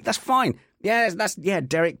car this week. That's fine. Yeah,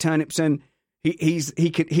 Derek Turnipson,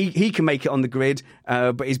 he can make it on the grid,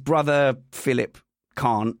 but his brother Philip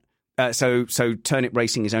can't. So Turnip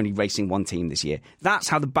Racing is only racing one team this year. That's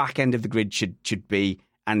how the back end of the grid should be,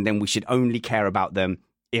 and then we should only care about them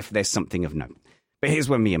if there's something of note. But here's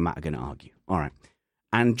where me and Matt are going to argue. All right,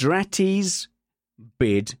 Andretti's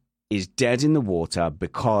bid is dead in the water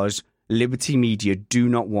because Liberty Media do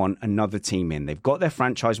not want another team in. They've got their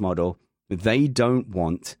franchise model. They don't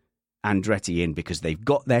want Andretti in because they've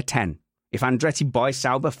got their 10. If Andretti buys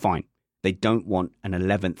Sauber, fine. They don't want an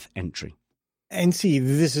 11th entry. And see,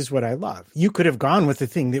 this is what I love. You could have gone with the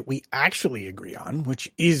thing that we actually agree on,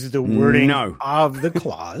 which is the wording of the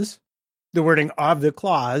clause. The wording of the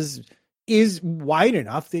clause is wide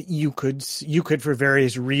enough that you could, for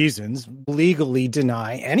various reasons, legally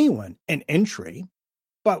deny anyone an entry.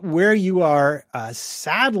 But where you are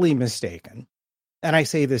sadly mistaken, and I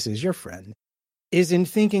say this as your friend, is in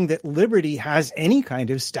thinking that Liberty has any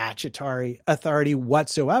kind of statutory authority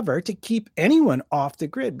whatsoever to keep anyone off the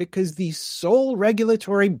grid, because the sole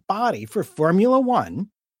regulatory body for Formula One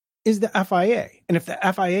is the FIA. And if the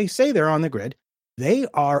FIA say they're on the grid, they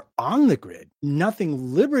are on the grid.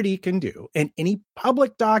 Nothing Liberty can do, and any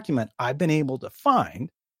public document I've been able to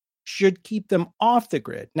find should keep them off the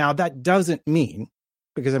grid. Now, that doesn't mean,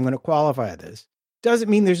 because I'm going to qualify this, doesn't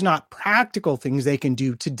mean there's not practical things they can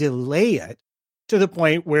do to delay it to the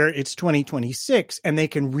point where it's 2026 and they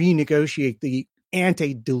can renegotiate the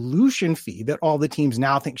anti-dilution fee that all the teams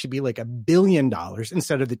now think should be like $1 billion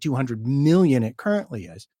instead of the $200 million it currently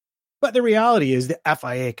is. But the reality is the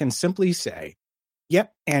FIA can simply say,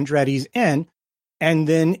 yep, Andretti's in, and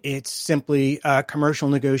then it's simply a commercial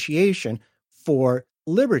negotiation for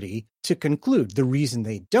Liberty to conclude. The reason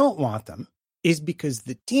they don't want them is because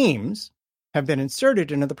the teams have been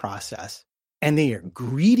inserted into the process, and they are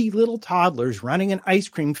greedy little toddlers running an ice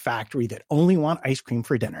cream factory that only want ice cream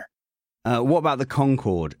for dinner. What about the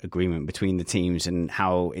Concord agreement between the teams and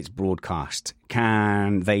how it's broadcast?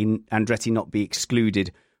 Can Andretti not be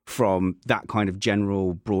excluded from that kind of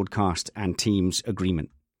general broadcast and teams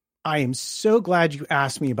agreement? I am so glad you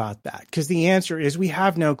asked me about that, because the answer is we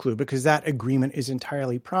have no clue, because that agreement is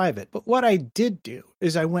entirely private. But what I did do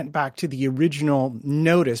is I went back to the original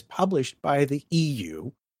notice published by the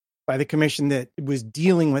EU, by the commission that was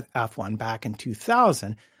dealing with F1 back in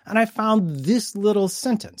 2000, and I found this little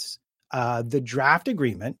sentence. The draft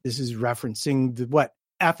agreement, this is referencing what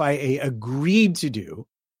FIA agreed to do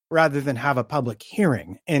rather than have a public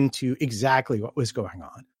hearing into exactly what was going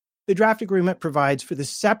on. The draft agreement provides for the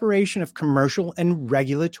separation of commercial and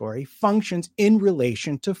regulatory functions in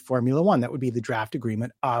relation to Formula One. That would be the draft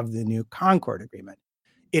agreement of the new Concord agreement.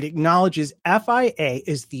 It acknowledges FIA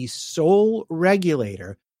is the sole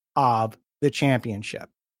regulator of the championship.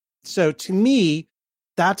 So to me,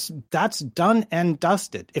 that's done and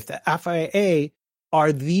dusted. If the FIA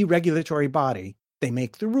are the regulatory body, they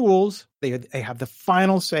make the rules, they have the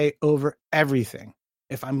final say over everything.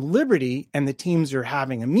 If I'm Liberty and the teams are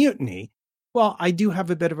having a mutiny, well, I do have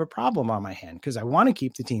a bit of a problem on my hand, because I want to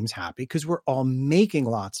keep the teams happy because we're all making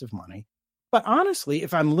lots of money. But honestly,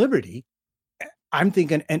 if I'm Liberty, I'm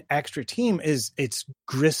thinking an extra team it's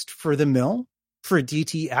grist for the mill for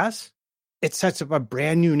DTS. It sets up a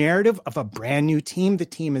brand new narrative of a brand new team. The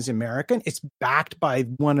team is American. It's backed by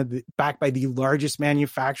the largest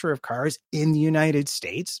manufacturer of cars in the United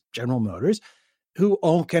States, General Motors, who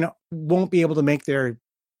won't be able to make their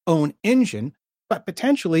own engine, but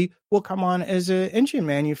potentially will come on as an engine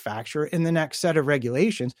manufacturer in the next set of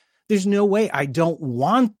regulations. There's no way I don't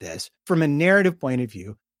want this from a narrative point of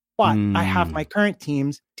view, but I have my current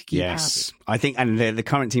teams to keep happy. I think, and the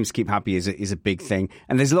current teams to keep happy is a big thing.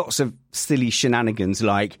 And there's lots of silly shenanigans,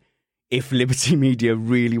 like if Liberty Media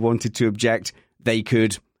really wanted to object, they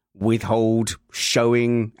could withhold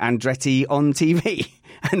showing Andretti on TV.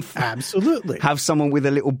 And absolutely have someone with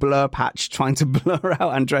a little blur patch trying to blur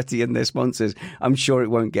out Andretti and their sponsors. I'm sure it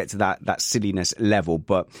won't get to that silliness level,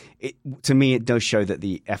 but to me, it does show that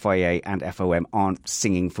the FIA and FOM aren't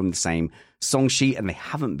singing from the same song sheet, and they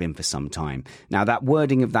haven't been for some time. Now, that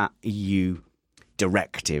wording of that EU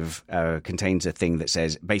directive contains a thing that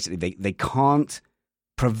says basically they can't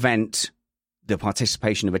prevent the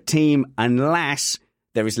participation of a team unless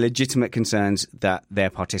there is legitimate concerns that their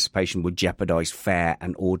participation would jeopardize fair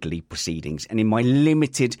and orderly proceedings. And in my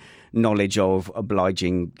limited knowledge of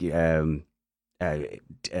obliging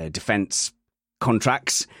defense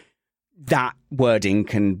contracts, that wording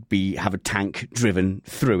can have a tank driven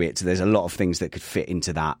through it. There's a lot of things that could fit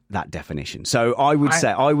into that definition. So I would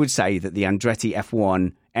say that the Andretti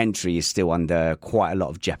F1 entry is still under quite a lot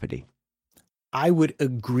of jeopardy. I would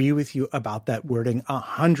agree with you about that wording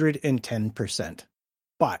 110%.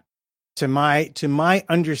 But to my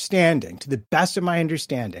understanding, to the best of my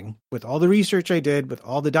understanding, with all the research I did, with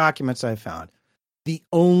all the documents I found, the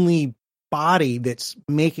only body that's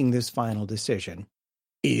making this final decision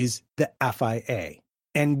is the FIA.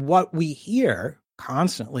 And what we hear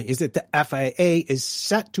constantly is that the FIA is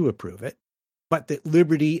set to approve it, but that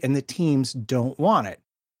Liberty and the teams don't want it.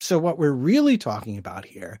 So what we're really talking about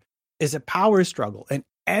here is a power struggle. And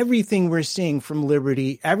everything we're seeing from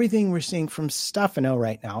Liberty, everything we're seeing from Stefano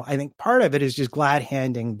right now, I think part of it is just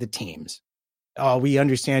glad-handing the teams. Oh, we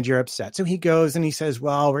understand you're upset. So he goes and he says,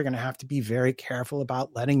 well, we're going to have to be very careful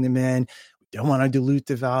about letting them in. We don't want to dilute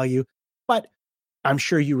the value. But I'm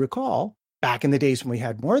sure you recall back in the days when we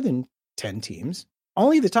had more than 10 teams,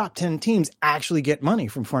 only the top 10 teams actually get money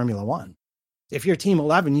from Formula One. If you're team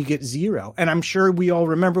 11, you get zero. And I'm sure we all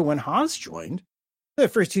remember when Haas joined, the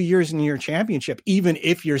first 2 years in your championship, even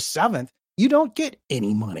if you're seventh, you don't get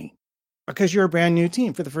any money because you're a brand new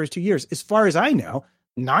team for the first 2 years. As far as I know,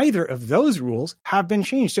 neither of those rules have been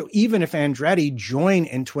changed. So even if Andretti join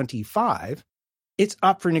in 25, it's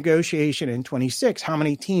up for negotiation in 26. How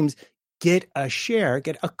many teams get a share,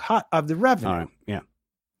 get a cut of the revenue? All right. Yeah.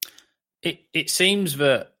 It seems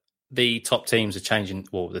that the top teams are changing,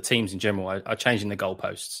 well, the teams in general are changing the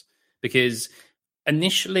goalposts, because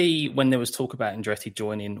initially, when there was talk about Andretti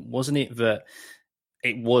joining, wasn't it that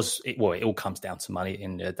it all comes down to money at the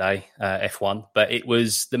end of the day, F1, but it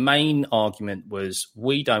was, the main argument was,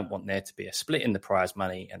 we don't want there to be a split in the prize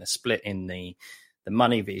money and a split in the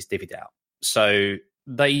money that is divvied out. So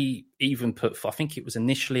they even put, I think it was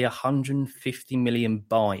initially 150 million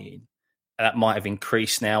buy-in. That might have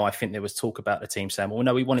increased now. I think there was talk about the team saying, well,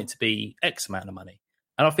 no, we want it to be X amount of money.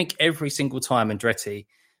 And I think every single time Andretti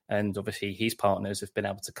and obviously his partners have been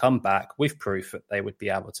able to come back with proof that they would be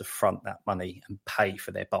able to front that money and pay for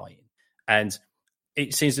their buy-in. And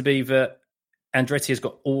it seems to be that Andretti has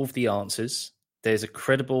got all of the answers. There's a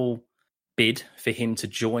credible bid for him to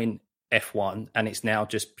join F1, and it's now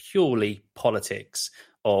just purely politics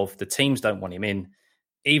of the teams don't want him in.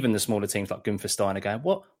 Even the smaller teams like Gunther Steiner going,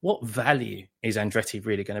 what value is Andretti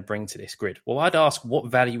really going to bring to this grid? Well, I'd ask,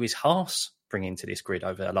 what value is Haas bringing to this grid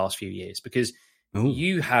over the last few years? Because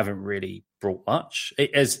you haven't really brought much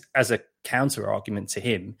as a counter argument to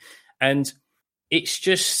him. And it's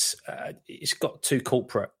just, it's got too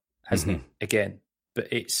corporate, hasn't it? Again, but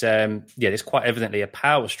it's, there's quite evidently a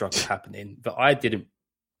power struggle happening that I didn't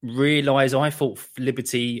realise. I thought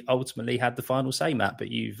Liberty ultimately had the final say, Matt,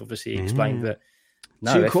 but you've obviously explained that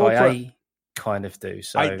no, too FIA corporate. Kind of do.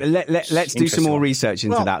 So let's do some more research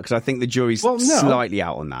into that, because I think the jury's slightly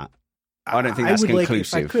out on that. I don't think that's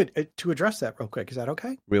conclusive. Like, if I could, to address that real quick. Is that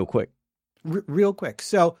okay? Real quick. Real quick.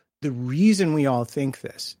 So the reason we all think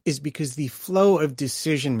this is because the flow of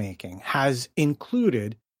decision-making has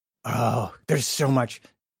included, there's so much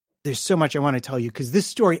I want to tell you, because this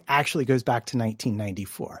story actually goes back to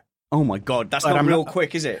 1994. Oh my God, that's not real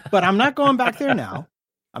quick, is it? But I'm not going back there now.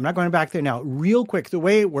 Real quick, the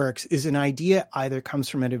way it works is an idea either comes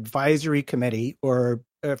from an advisory committee or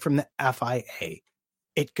from the FIA.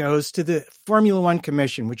 It goes to the Formula One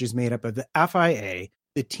Commission, which is made up of the FIA,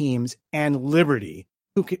 the teams, and Liberty,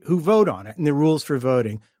 who vote on it and the rules for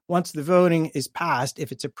voting. Once the voting is passed,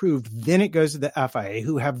 if it's approved, then it goes to the FIA,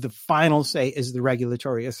 who have the final say as the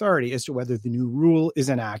regulatory authority as to whether the new rule is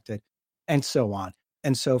enacted, and so on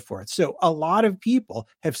and so forth. So a lot of people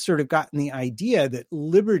have sort of gotten the idea that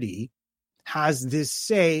Liberty has this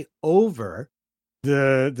say over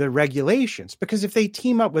the regulations, because if they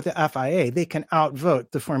team up with the FIA, they can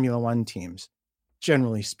outvote the Formula One teams.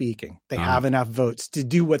 Generally speaking, they have enough votes to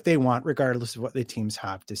do what they want, regardless of what the teams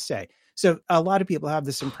have to say. So a lot of people have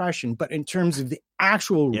this impression, but in terms of the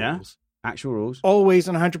actual rules, always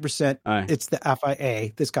 100%, it's the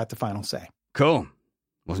FIA that's got the final say. Cool.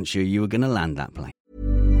 Wasn't sure you were going to land that plane.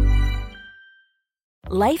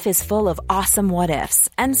 Life is full of awesome what-ifs,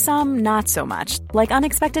 and some not so much, like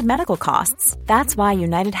unexpected medical costs. That's why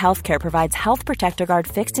United Healthcare provides Health Protector Guard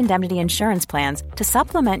fixed indemnity insurance plans to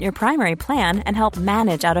supplement your primary plan and help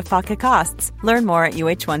manage out-of-pocket costs. Learn more at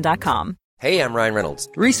uh1.com. Hey, I'm Ryan Reynolds.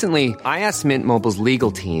 Recently, I asked Mint Mobile's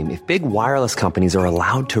legal team if big wireless companies are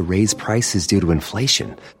allowed to raise prices due to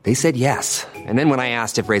inflation. They said yes. And then when I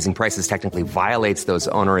asked if raising prices technically violates those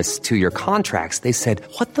onerous 2-year contracts, they said,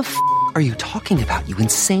 "What the f*** are you talking about, you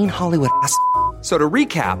insane Hollywood ass?" So to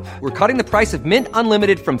recap, we're cutting the price of Mint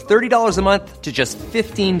Unlimited from $30 a month to just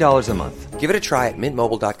 $15 a month. Give it a try at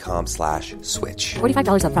mintmobile.com/switch.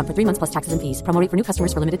 $45 up front for 3 months plus taxes and fees. Promo rate for new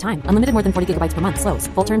customers for limited time. Unlimited more than 40 gigabytes per month. Slows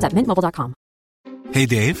full terms at mintmobile.com. Hey,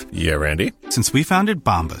 Dave. Yeah, Randy. Since we founded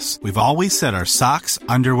Bombas, we've always said our socks,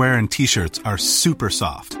 underwear, and T-shirts are super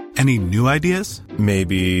soft. Any new ideas?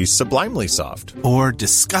 Maybe sublimely soft. Or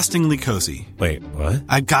disgustingly cozy. Wait, what?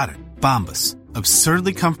 I got it. Bombas.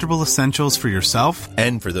 Absurdly comfortable essentials for yourself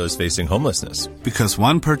and for those facing homelessness. Because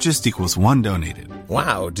one purchased equals one donated.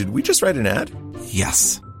 Wow, did we just write an ad?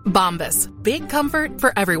 Yes. Bombas. Big comfort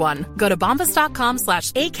for everyone. Go to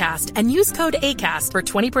bombas.com/ACAST and use code ACAST for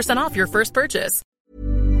 20% off your first purchase.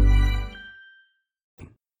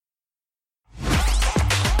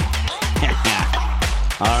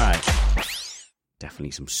 All right.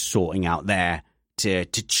 Definitely some sorting out there to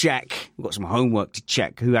check. We've got some homework to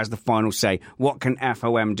check. Who has the final say? What can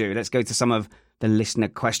FOM do? Let's go to some of the listener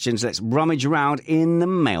questions. Let's rummage around in the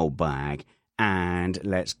mailbag. And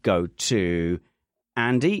let's go to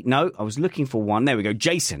Andy. No, I was looking for one. There we go.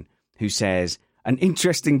 Jason, who says, an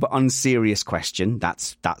interesting but unserious question.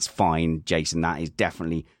 That's fine, Jason. That is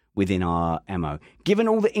definitely within our MO. Given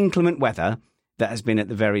all the inclement weather that has been at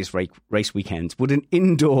the various race weekends, would an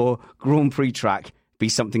indoor Grand Prix track be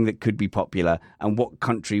something that could be popular, and what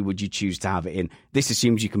country would you choose to have it in? This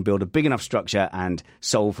assumes you can build a big enough structure and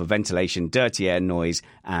solve for ventilation, dirty air, noise,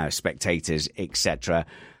 spectators, etc.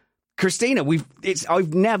 Christina,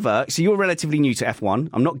 I've never. So you're relatively new to F1.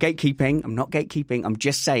 I'm not gatekeeping. I'm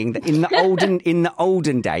just saying that in the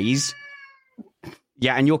olden days.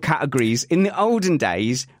 Yeah, and your cat agrees. In the olden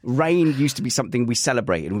days, rain used to be something we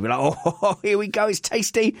celebrated. We'd be like, oh, here we go, it's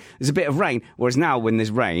tasty. There's a bit of rain. Whereas now, when there's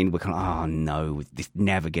rain, we're kind of, oh no, this is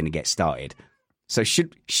never going to get started. So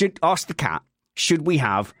should ask the cat, should we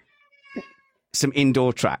have some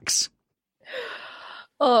indoor tracks?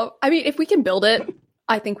 I mean, if we can build it,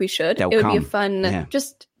 I think we should. It would be a fun,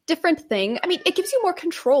 just different thing. I mean, it gives you more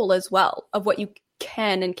control as well of what you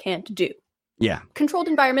can and can't do. Yeah. Controlled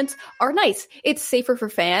environments are nice. It's safer for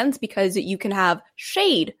fans because you can have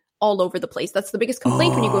shade all over the place. That's the biggest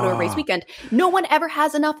complaint when you go to a race weekend. No one ever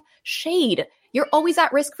has enough shade. You're always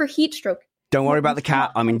at risk for heat stroke. Don't worry about the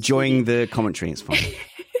cat. I'm enjoying the commentary. It's fine.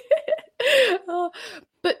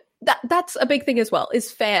 But that's a big thing as well,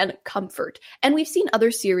 is fan comfort. And we've seen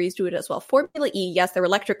other series do it as well. Formula E, yes, they're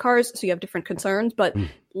electric cars, so you have different concerns. But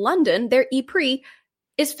London, their E-Prix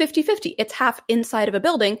is 50-50. It's half inside of a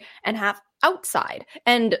building and half outside.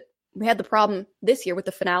 And we had the problem this year with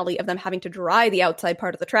the finale of them having to dry the outside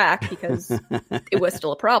part of the track because it was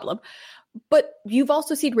still a problem. But you've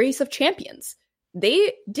also seen Race of Champions.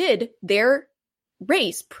 They did their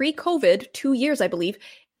race pre-COVID, 2 years, I believe,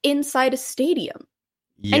 inside a stadium.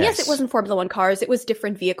 Yes. And yes, it wasn't Formula One cars. It was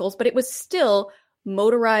different vehicles, but it was still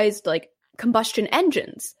motorized, like, combustion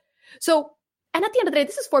engines. So, and at the end of the day,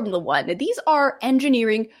 this is Formula One. These are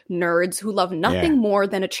engineering nerds who love nothing more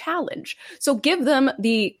than a challenge. So give them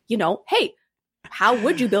the, hey, how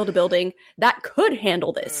would you build a building that could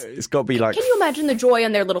handle this? It's got to be like... Can you imagine the joy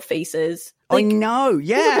on their little faces? Like, I know,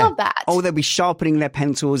 yeah. I would love that. Oh, they'll be sharpening their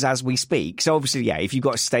pencils as we speak. So obviously, if you've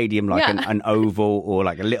got a stadium like an oval or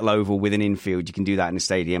like a little oval with an infield, you can do that in a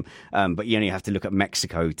stadium. But you only have to look at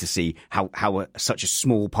Mexico to see how such a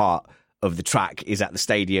small part of the track is at the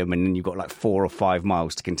stadium, and then you've got like 4 or 5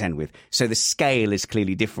 miles to contend with. So the scale is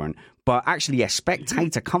clearly different. But actually, yeah,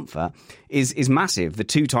 spectator comfort is massive. The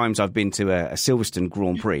 2 times I've been to a Silverstone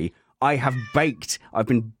Grand Prix, I've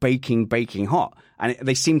been baking hot. And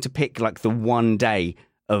they seem to pick like the one day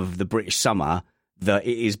of the British summer that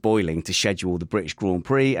it is boiling to schedule the British Grand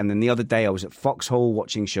Prix. And then the other day I was at Foxhall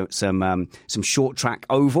watching some short track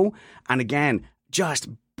oval. And again, just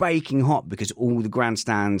baking hot because all the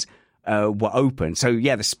grandstands were open. So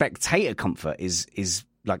yeah, the spectator comfort is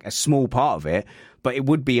like a small part of it, but it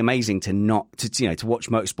would be amazing to watch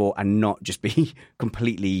motorsport and not just be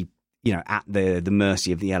completely, at the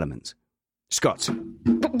mercy of the elements. Scott.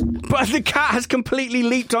 But the cat has completely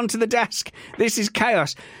leaped onto the desk. This is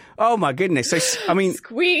chaos. Oh my goodness. So, I mean,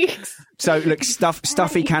 squeaks. So look,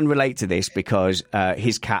 Stuffy can relate to this because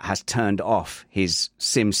his cat has turned off his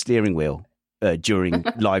Sim steering wheel during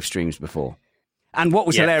live streams before. And what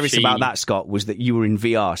was hilarious about that, Scott, was that you were in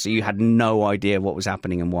VR, so you had no idea what was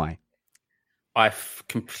happening and why. I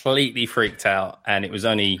completely freaked out, and it was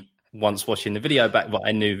only once watching the video back that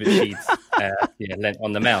I knew that she'd lent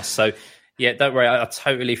on the mouse. So, yeah, don't worry, I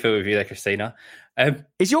totally feel with you there, Christina.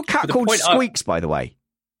 Is your cat called Squeaks, by the way?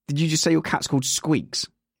 Did you just say your cat's called Squeaks?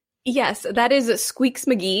 Yes, that is Squeaks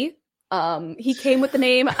McGee. He came with the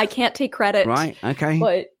name. I can't take credit. Right, okay.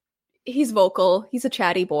 But he's vocal. He's a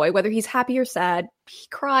chatty boy. Whether he's happy or sad, he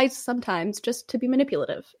cries sometimes just to be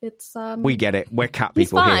manipulative. It's we get it. We're cat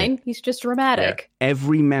people He's fine. Here. He's just dramatic. Yeah.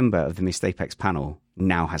 Every member of the Missed Apex panel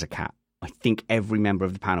now has a cat. I think every member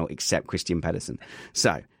of the panel except Christian Pedersen.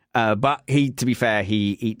 So, but to be fair,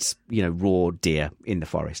 he eats, raw deer in the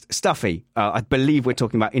forest. Stuffy, I believe we're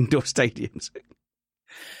talking about indoor stadiums.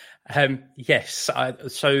 Yes.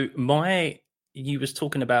 You was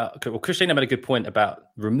talking about, well, Christina made a good point about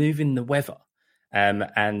removing the weather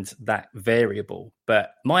and that variable.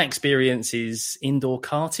 But my experience is indoor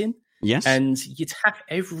karting. Yes. And you'd have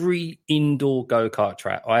every indoor go-kart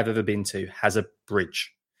track I've ever been to has a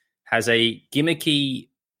bridge, has a gimmicky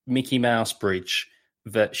Mickey Mouse bridge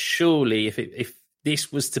that surely if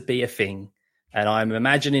this was to be a thing, and I'm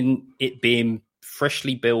imagining it being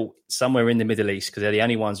freshly built somewhere in the Middle East because they're the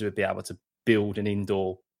only ones who would be able to build an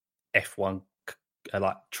indoor F1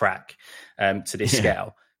 track to this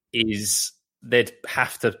scale, is they'd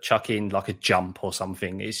have to chuck in like a jump or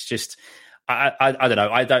something. It's just I don't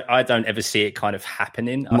know. I don't ever see it kind of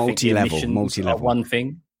happening. Multi-level. One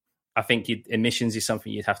thing. I think emissions is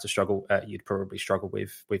something you'd have to struggle. You'd probably struggle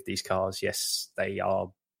with these cars. Yes, they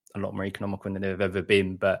are a lot more economical than they've ever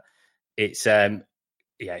been, but it's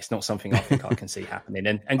it's not something I think I can see happening.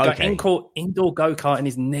 And indoor go-karting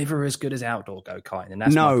is never as good as outdoor go-karting. And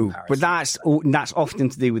that's but that's often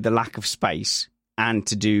to do with the lack of space and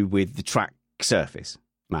to do with the track surface,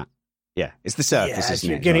 Matt. Yeah, it's the surface,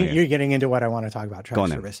 isn't it? You're getting into what I want to talk about, track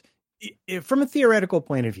surface. From a theoretical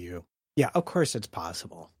point of view, yeah, of course it's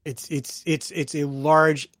possible. It's a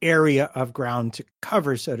large area of ground to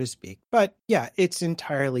cover, so to speak. But yeah, it's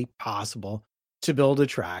entirely possible to build a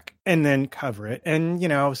track and then cover it. And,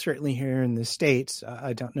 certainly here in the States,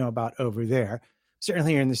 I don't know about over there.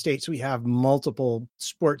 Certainly here in the States, we have multiple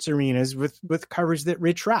sports arenas with covers that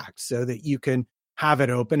retract so that you can have it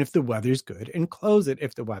open if the weather's good and close it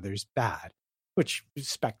if the weather's bad, which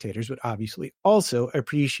spectators would obviously also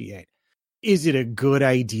appreciate. Is it a good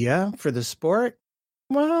idea for the sport?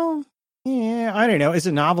 Well, yeah, I don't know. As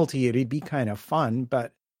a novelty, it'd be kind of fun,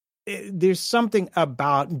 but there's something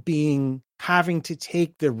about having to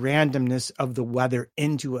take the randomness of the weather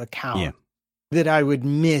into account that I would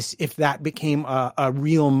miss if that became a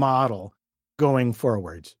real model going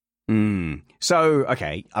forwards. So,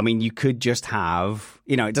 okay, I mean, you could just have,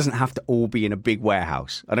 it doesn't have to all be in a big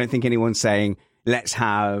warehouse. I don't think anyone's saying, let's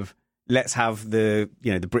have the,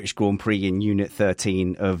 the British Grand Prix in Unit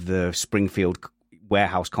 13 of the Springfield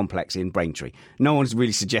warehouse complex in Braintree. No one's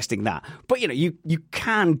really suggesting that. But, you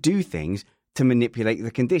can do things to manipulate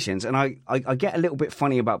the conditions. And I get a little bit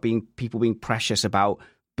funny about people being precious about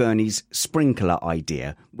Bernie's sprinkler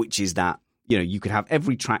idea, which is that, you could have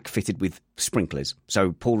every track fitted with sprinklers.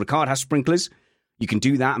 So Paul Ricard has sprinklers. You can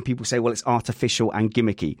do that. And people say, well, it's artificial and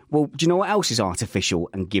gimmicky. Well, do you know what else is artificial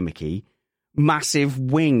and gimmicky? Massive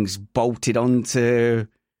wings bolted onto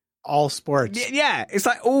all sports. Yeah, it's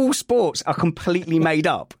like all sports are completely made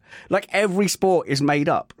up. Like every sport is made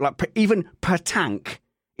up. Like even petanque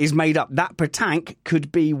is made up. That petanque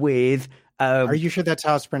could be with. Are you sure that's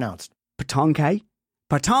how it's pronounced? Petanque.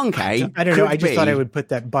 I don't know. I just thought I would put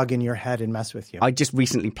that bug in your head and mess with you. I just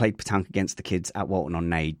recently played petanque against the kids at Walton on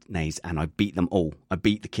Naze, and I beat them all. I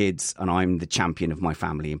beat the kids, and I'm the champion of my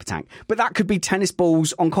family in petanque. But that could be tennis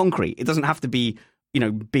balls on concrete. It doesn't have to be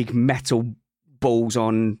big metal balls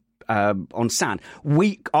on sand.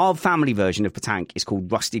 Our family version of petanque is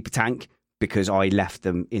called rusty petanque because I left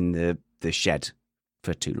them in the shed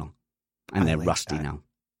for too long, and they're rusty now.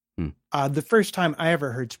 The first time I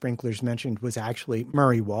ever heard sprinklers mentioned was actually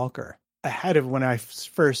Murray Walker, ahead of when I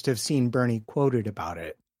first have seen Bernie quoted about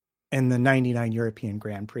it in the 99 European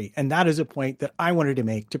Grand Prix. And that is a point that I wanted to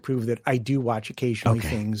make to prove that I do watch occasionally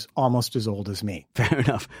things almost as old as me. Fair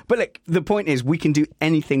enough. But look, the point is we can do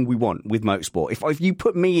anything we want with motorsport. If you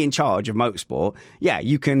put me in charge of motorsport,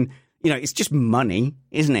 you can, it's just money,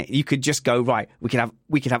 isn't it? You could just go, right, we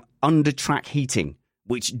could have under track heating,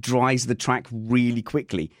 which dries the track really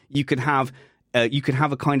quickly. You could have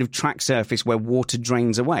a kind of track surface where water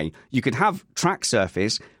drains away. You could have track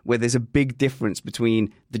surface where there's a big difference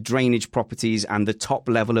between the drainage properties and the top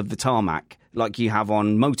level of the tarmac, like you have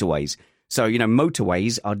on motorways. So,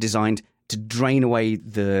 motorways are designed to drain away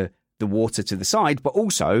the water to the side, but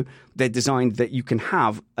also they're designed that you can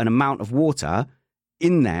have an amount of water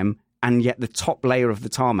in them, and yet the top layer of the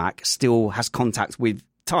tarmac still has contact with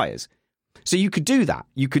tyres. So you could do that.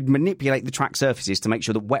 You could manipulate the track surfaces to make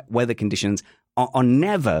sure that wet weather conditions are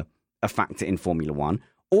never a factor in Formula One,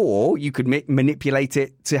 or you could manipulate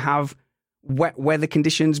it to have wet weather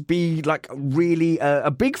conditions be like really a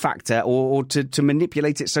big factor, or to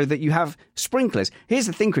manipulate it so that you have sprinklers. Here's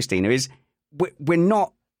the thing, Christina, is we're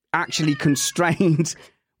not actually constrained.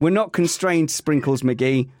 We're not constrained, Sprinkles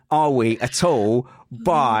McGee, are we at all,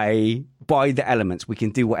 by the elements. We can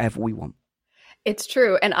do whatever we want. It's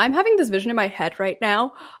true. And I'm having this vision in my head right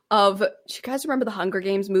now of, do you guys remember the Hunger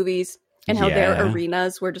Games movies and how their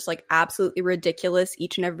arenas were just like absolutely ridiculous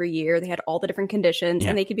each and every year? They had all the different conditions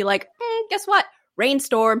and they could be like, guess what?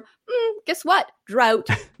 Rainstorm. Guess what? Drought.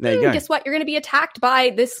 There you go. Guess what? You're going to be attacked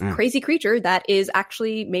by this crazy creature that is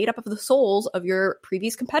actually made up of the souls of your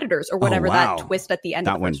previous competitors, or whatever that twist at the end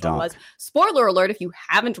of the first one was. Spoiler alert if you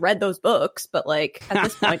haven't read those books, but like at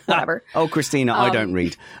this point, whatever. Oh, Christina, I don't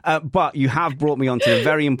read. But you have brought me on to a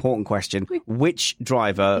very important question. Which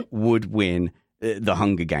driver would win the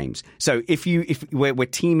Hunger Games? So if we're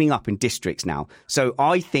teaming up in districts now, so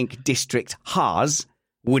I think District Haas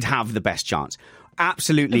would have the best chance.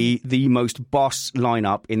 Absolutely, the most boss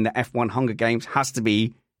lineup in the F1 Hunger Games has to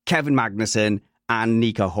be Kevin Magnussen and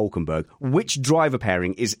Nico Hülkenberg. Which driver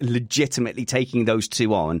pairing is legitimately taking those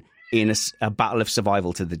two on in a battle of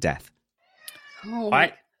survival to the death?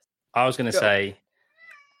 I was going to say,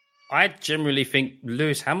 I generally think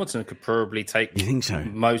Lewis Hamilton could probably take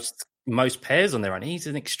most pairs on their own. He's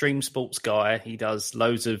an extreme sports guy. He does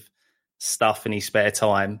loads of stuff in his spare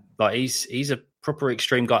time. Like he's a proper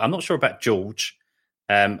extreme guy. I'm not sure about George.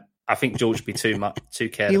 I think George would be too cared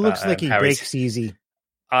about. He looks like he how breaks easy.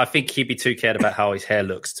 I think he'd be too cared about how his hair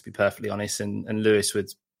looks, to be perfectly honest. And Lewis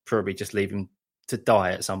would probably just leave him to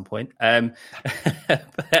die at some point. But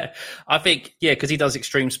I think, because he does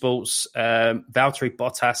extreme sports. Valtteri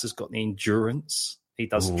Bottas has got the endurance. He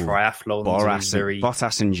does triathlons.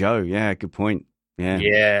 Bottas and Joe. Yeah, good point.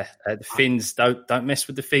 Yeah. The Finns don't mess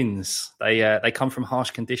with the Finns. They come from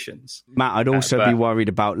harsh conditions. Matt, I'd also be worried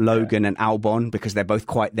about Logan and Albon because they're both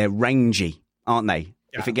they're rangy, aren't they?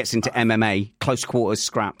 Yeah. If it gets into MMA, close quarters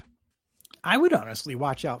scrap. I would honestly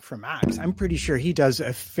watch out for Max. I'm pretty sure he does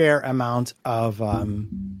a fair amount of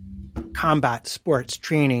combat sports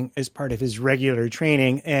training as part of his regular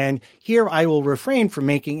training. And here I will refrain from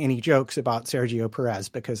making any jokes about Sergio Perez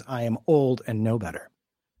because I am old and know better.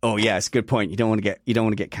 Oh yeah, it's a good point. You don't want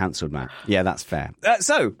to get cancelled, Matt. Yeah, that's fair.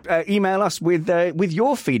 So email us with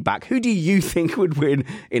your feedback. Who do you think would win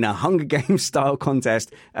in a Hunger Games style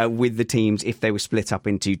contest with the teams if they were split up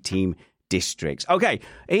into team districts? Okay,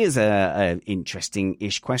 here's a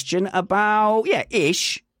interesting-ish question about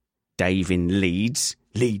Dave in Leeds.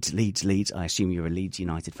 Leeds. I assume you're a Leeds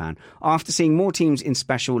United fan. After seeing more teams in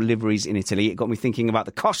special liveries in Italy, it got me thinking about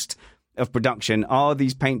the cost of production. Are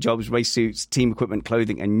these paint jobs, race suits, team equipment,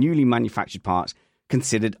 clothing, and newly manufactured parts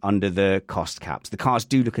considered under the cost caps? The cars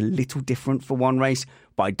do look a little different for one race,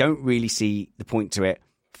 but I don't really see the point to it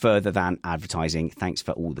further than advertising. Thanks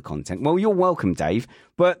for all the content. Well, you're welcome, Dave.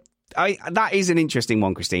 But that is an interesting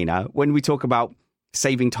one, Christina. When we talk about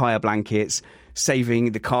saving tyre blankets,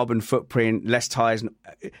 saving the carbon footprint, less tyres,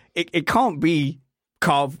 it can't be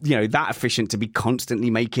that efficient to be constantly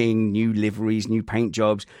making new liveries, new paint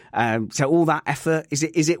jobs. So all that effort,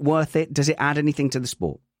 is it worth it? Does it add anything to the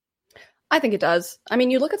sport? I think it does. I mean,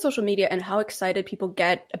 you look at social media and how excited people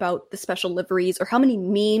get about the special liveries or how many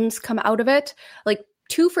memes come out of it. Like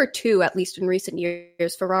 2 for 2, at least in recent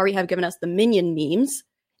years, Ferrari have given us the Minion memes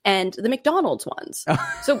and the McDonald's ones.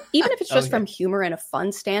 So even if it's just from humor and a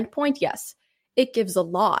fun standpoint, yes, it gives a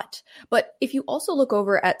lot. But if you also look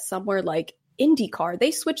over at somewhere like IndyCar,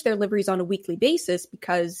 they switch their liveries on a weekly basis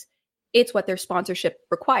because it's what their sponsorship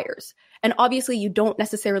requires. And obviously you don't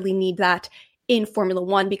necessarily need that in Formula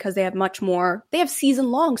One because they have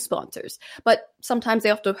season-long sponsors. But sometimes they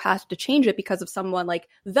also have to change it because of someone like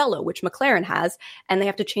Velo, which McLaren has, and they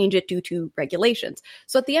have to change it due to regulations.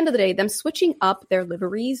 So at the end of the day, them switching up their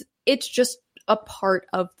liveries, it's just a part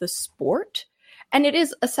of the sport. And it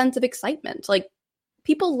is a sense of excitement. Like,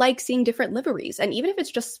 people like seeing different liveries. And even if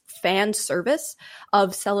it's just fan service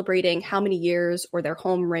of celebrating how many years or their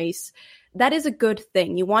home race, that is a good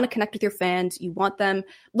thing. You want to connect with your fans. You want them.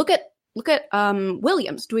 Look at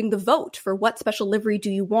Williams doing the vote for what special livery do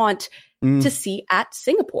you want to see at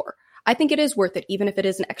Singapore. I think it is worth it, even if it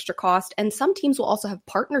is an extra cost. And some teams will also have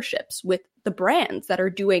partnerships with the brands that are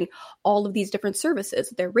doing all of these different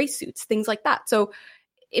services, their race suits, things like that. So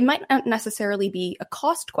it might not necessarily be a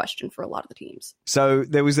cost question for a lot of the teams. So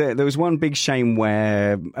there was one big shame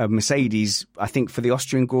where Mercedes, I think for the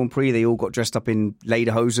Austrian Grand Prix, they all got dressed up in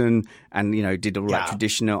lederhosen and, did all that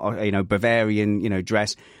traditional, Bavarian,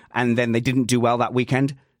 dress. And then they didn't do well that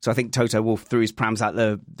weekend. So I think Toto Wolff threw his prams out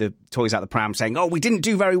the toys out the pram saying, we didn't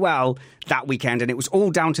do very well that weekend. And it was all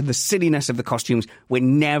down to the silliness of the costumes. We're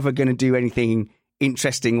never going to do anything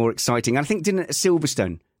interesting or exciting. And I think at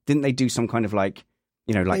Silverstone, didn't they do some kind of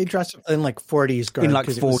they dress in 40s garb, in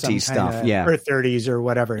 40s stuff, or 30s or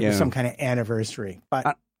whatever. It was some kind of anniversary.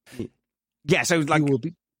 But so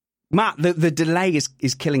Matt, the delay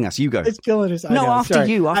is killing us. You go. It's killing us. After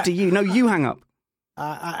you. No, you hang up.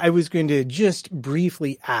 I was going to just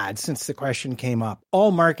briefly add, since the question came up,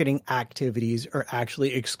 all marketing activities are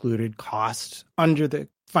actually excluded costs under the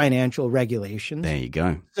financial regulations. There you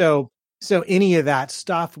go. So any of that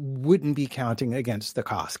stuff wouldn't be counting against the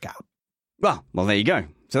cost cap. Well, there you go.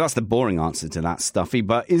 So that's the boring answer to that, Stuffy.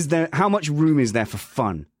 But how much room is there for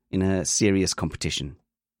fun in a serious competition?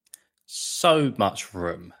 So much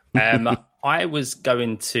room. I was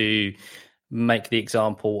going to make the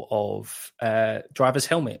example of drivers'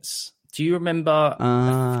 helmets. Do you remember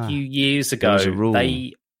a few years ago,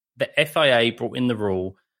 the FIA brought in the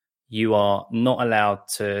rule, you are not allowed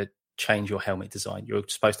to change your helmet design. You're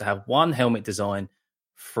supposed to have one helmet design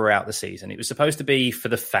throughout the season. It was supposed to be for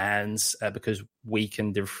the fans because we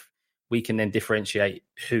can then differentiate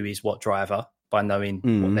who is what driver by knowing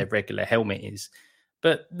what their regular helmet is.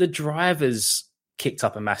 But the drivers kicked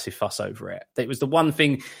up a massive fuss over it. It was the one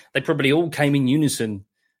thing they probably all came in unison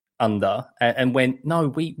under and went, no,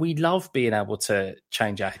 we love being able to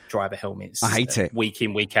change our driver helmets. I hate it. Week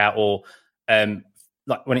in, week out, or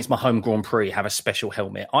like when it's my home Grand Prix, have a special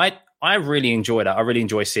helmet. I really enjoy that. I really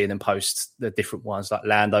enjoy seeing them post the different ones, like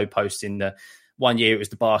Lando posting the one year it was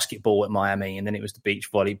the basketball at Miami, and then it was the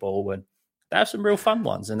beach volleyball, and they have some real fun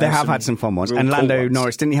ones. And they have had some fun ones. And Lando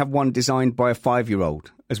Norris, didn't he have one designed by a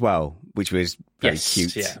 5-year-old as well, which was very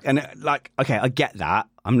cute? Yeah. And okay, I get that.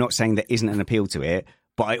 I'm not saying there isn't an appeal to it,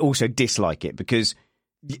 but I also dislike it because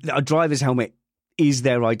a driver's helmet is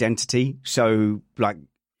their identity. So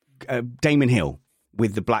Damon Hill,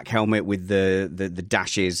 with the black helmet with the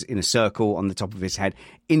dashes in a circle on the top of his head,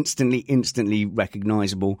 instantly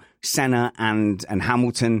recognizable. Senna and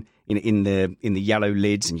Hamilton in the yellow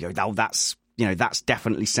lids, and you go, that's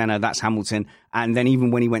definitely Senna, that's Hamilton. And then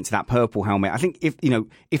even when he went to that purple helmet, I think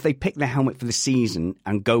if they pick their helmet for the season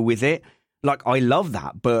and go with it, I love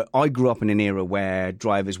that. But I grew up in an era where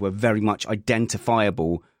drivers were very much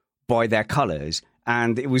identifiable by their colours,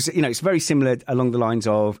 and it was it's very similar along the lines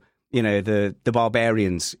of the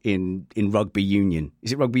Barbarians in rugby union.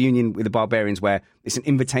 Is it rugby union with the Barbarians where it's an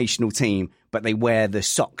invitational team, but they wear the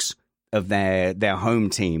socks of their home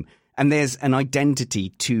team? And there's an identity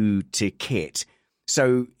to kit.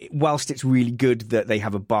 So whilst it's really good that they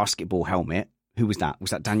have a basketball helmet, who was that?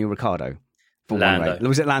 Was that Daniel Ricciardo? Lando.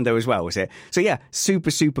 Was it Lando as well, was it? So yeah,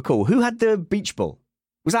 super cool. Who had the beach ball?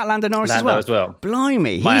 Was that Lando Norris as well?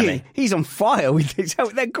 Blimey, he's on fire with his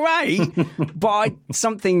helmet. They're great. But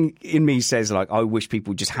something in me says, I wish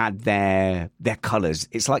people just had their colours.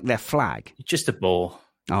 It's like their flag. Just a ball.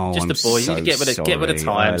 Oh, just a ball. You need to get rid of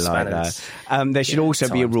time spanners. There should also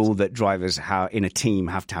be a rule that drivers in a team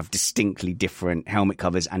have to have distinctly different helmet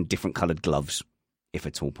covers and different coloured gloves, if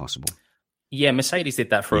at all possible. Yeah, Mercedes did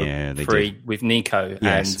that with Nico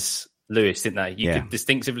and Lewis, didn't they? You could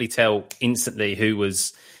distinctively tell instantly who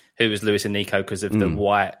was Lewis and Nico because of the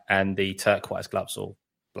white and the turquoise gloves, or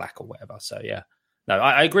black or whatever. So yeah, no,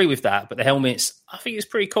 I agree with that. But the helmets, I think it's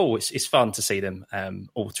pretty cool. It's fun to see them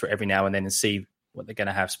alter it every now and then and see what they're going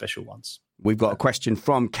to have special ones. We've got a question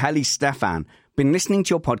from Kelly Stefan. Been listening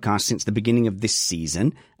to your podcast since the beginning of this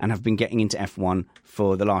season and have been getting into F1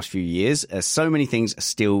 for the last few years. So many things are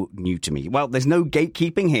still new to me. Well, there's no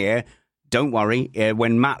gatekeeping here. Don't worry.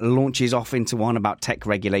 When Matt launches off into one about tech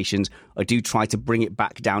regulations, I do try to bring it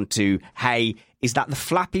back down to, hey, is that the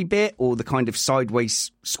flappy bit or the kind of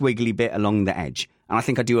sideways squiggly bit along the edge? And I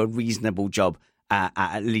think I do a reasonable job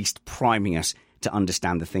at least priming us to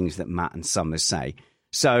understand the things that Matt and Summers say.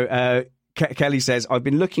 So Kelly says, I've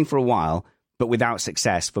been looking for a while, but without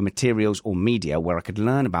success, for materials or media where I could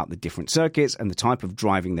learn about the different circuits and the type of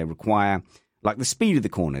driving they require, like the speed of the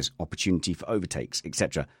corners, opportunity for overtakes,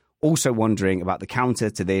 etc. Also wondering about the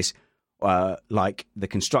counter to this, like the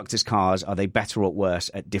constructors' cars, are they better or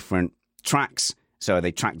worse at different tracks? So are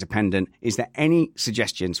they track dependent? Is there any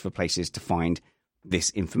suggestions for places to find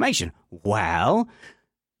this information? Well,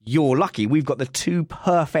 you're lucky. We've got the two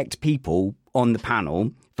perfect people on the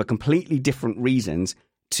panel for completely different reasons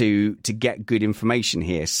to get good information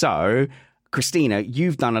here. So, Christina,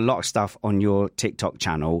 you've done a lot of stuff on your TikTok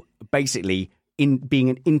channel, basically in being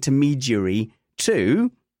an intermediary to,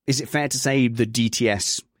 is it fair to say, the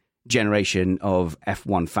DTS generation of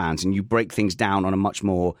F1 fans, and you break things down on a much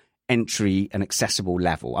more entry and accessible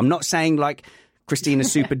level. I'm not saying like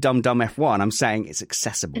Christina's super dumb F1. I'm saying it's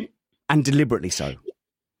accessible, and deliberately so.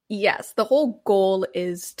 Yes, the whole goal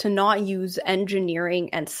is to not use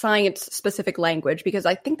engineering and science-specific language, because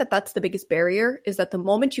I think that that's the biggest barrier, is that the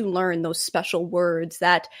moment you learn those special words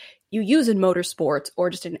that you use in motorsports or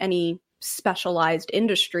just in any specialized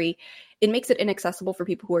industry, it makes it inaccessible for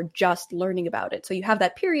people who are just learning about it. So you have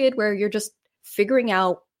that period where you're just figuring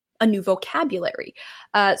out a new vocabulary.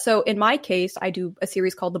 So in my case, I do a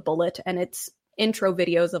series called The Bullet, and it's intro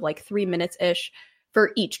videos of like 3 minutes-ish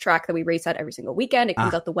for each track that we race at every single weekend. It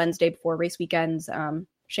comes out the Wednesday before race weekends.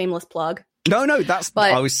 Shameless plug. No,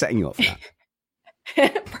 I was setting you up for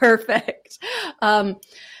that. Perfect.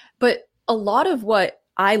 But a lot of what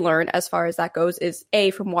I learned as far as that goes is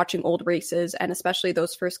from watching old races, and especially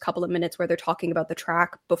those first couple of minutes where they're talking about the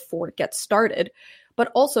track before it gets started. But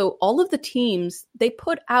also all of the teams, they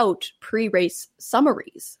put out pre-race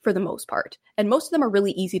summaries for the most part. And most of them are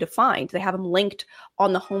really easy to find. They have them linked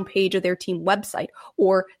on the homepage of their team website,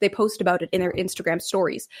 or they post about it in their Instagram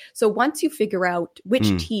stories. So once you figure out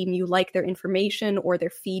which team you like their information or their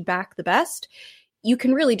feedback the best, you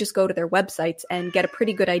can really just go to their websites and get a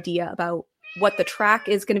pretty good idea about what the track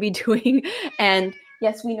is going to be doing. And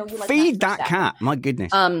yes, we know you like feed that cat. My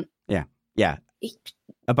goodness. Yeah.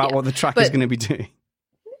 About what the track is going to be doing.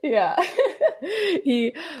 Yeah.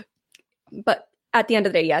 But at the end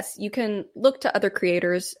of the day, yes, you can look to other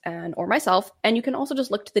creators or myself, and you can also just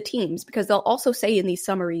look to the teams, because they'll also say in these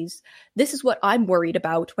summaries, this is what I'm worried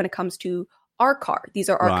about when it comes to our car. These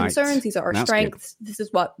are our concerns. These are our strengths. Good. This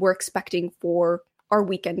is what we're expecting for our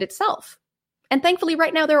weekend itself. And thankfully,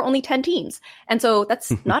 right now, there are only 10 teams. And so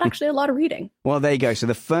that's not actually a lot of reading. Well, there you go. So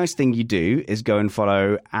the first thing you do is go and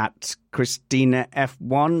follow at Christina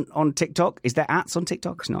F1 on TikTok. Is there ats on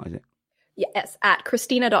TikTok? It's not, is it? Yes, at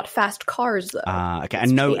Christina.fastcars. Okay,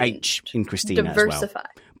 and no H in Christina Diversify. As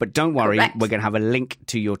well. But don't worry, Correct. We're going to have a link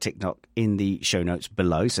to your TikTok in the show notes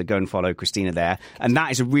below. So go and follow Christina there. And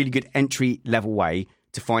that is a really good entry-level way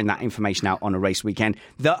to find that information out on a race weekend.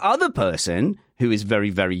 The other person who is very,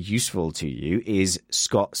 very useful to you is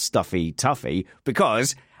Scott Stuffy Tuffy,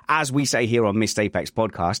 because, as we say here on Missed Apex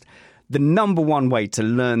podcast, the number one way to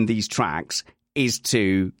learn these tracks is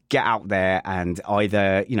to get out there and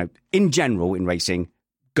either, in general in racing,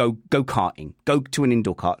 go karting, go to an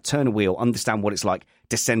indoor kart, turn a wheel, understand what it's like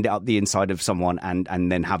to send it up the inside of someone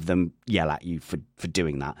and then have them yell at you for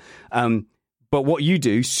doing that. But what you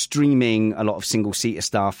do, streaming a lot of single-seater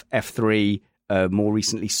stuff, F3, more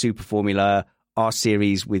recently Super Formula, R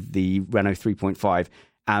Series with the Renault 3.5,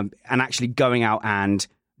 and actually going out and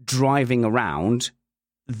driving around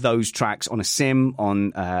those tracks on a sim,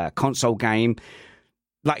 on a console game.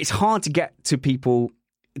 Like, it's hard to get to people,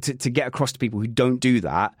 to get across to people who don't do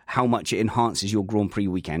that, how much it enhances your Grand Prix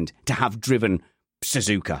weekend to have driven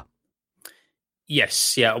Suzuka.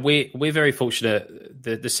 Yes, yeah, we're very fortunate.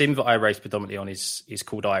 The sim that I race predominantly on is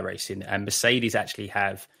called iRacing, and Mercedes actually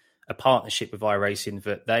have a partnership with iRacing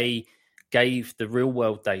that they gave the real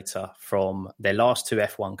world data from their last two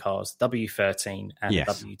F1 cars, W13 and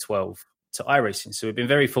W12, to iRacing. So we've been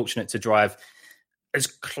very fortunate to drive as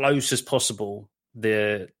close as possible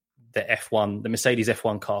the F1, the Mercedes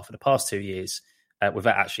F1 car for the past 2 years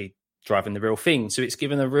without actually driving the real thing. So it's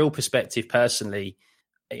given a real perspective personally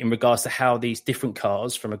in regards to how these different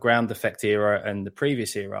cars from a ground effect era and the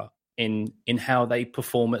previous era in how they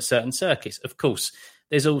perform at certain circuits. Of course,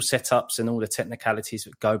 there's all setups and all the technicalities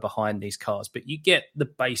that go behind these cars, but you get the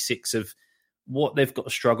basics of what they've got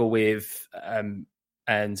to struggle with,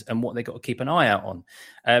 and what they've got to keep an eye out on.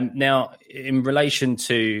 Now, in relation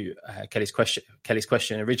to Kelly's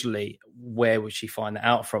question originally, where would she find that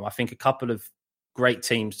out from? I think a couple of great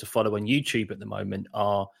teams to follow on YouTube at the moment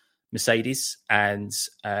are Mercedes and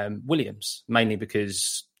Williams, mainly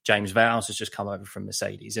because James Vowles has just come over from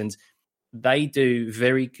Mercedes, and they do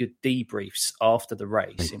very good debriefs after the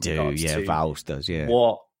race. Vowles does, yeah.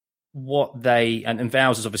 What they and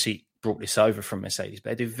Vowles has obviously brought this over from Mercedes,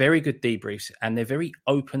 but they do very good debriefs and they're very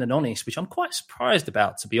open and honest, which I'm quite surprised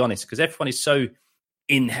about, to be honest, because everyone is so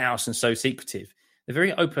in-house and so secretive. They're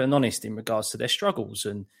very open and honest in regards to their struggles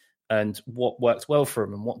and what worked well for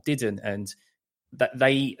them and what didn't, and that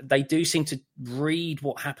they do seem to read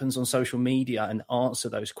what happens on social media and answer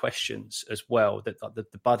those questions as well, that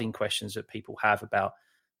the budding questions that people have about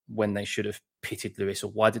when they should have pitted Lewis, or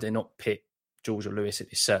why did they not pit George or Lewis at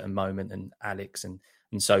this certain moment, and Alex and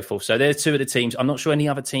so forth. So they're two of the teams. I'm not sure any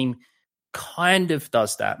other team kind of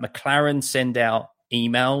does that. McLaren send out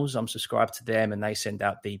emails. I'm subscribed to them, and they send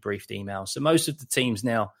out debriefed emails. So most of the teams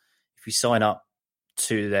now, if you sign up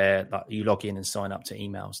to their, like, you log in and sign up to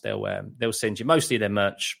emails, they'll send you mostly their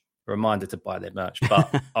merch, a reminder to buy their merch.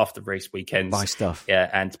 But after race weekends, buy stuff.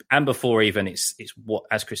 Yeah, and before even, it's what,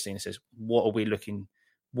 as Christina says, what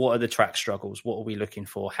are the track struggles? What are we looking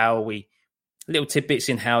for? How are we? Little tidbits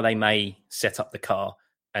in how they may set up the car,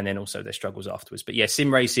 and then also their struggles afterwards. But yeah,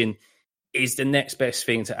 sim racing is the next best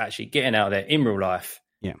thing to actually getting out there in real life,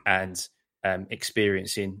 and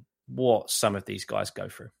experiencing what some of these guys go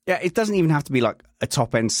through. Yeah, it doesn't even have to be like a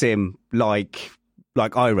top end sim like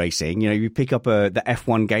iRacing. You know, you pick up the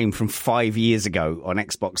F1 game from 5 years ago on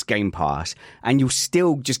Xbox Game Pass, and you'll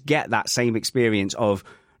still just get that same experience of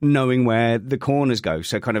knowing where the corners go.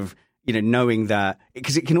 So kind of, you know, knowing that,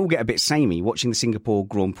 because it can all get a bit samey. Watching the Singapore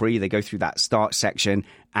Grand Prix, they go through that start section,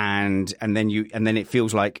 and then it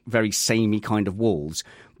feels like very samey kind of walls.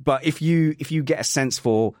 But if you get a sense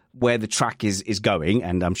for where the track is going,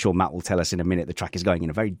 and I'm sure Matt will tell us in a minute, the track is going in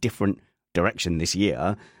a very different direction this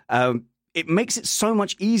year. It makes it so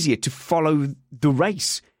much easier to follow the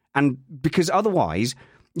race, and because otherwise,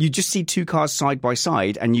 you just see two cars side by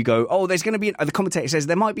side and you go, oh, there's going to be, the commentator says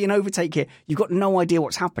there might be an overtake here. You've got no idea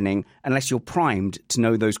what's happening unless you're primed to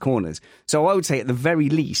know those corners. So I would say at the very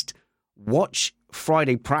least, watch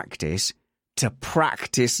Friday practice to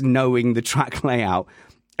practice knowing the track layout.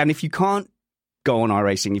 And if you can't go on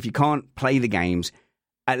iRacing, if you can't play the games,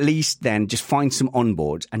 at least then just find some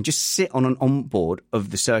onboards and just sit on an onboard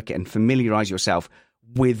of the circuit and familiarize yourself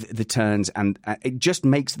with the turns. And it just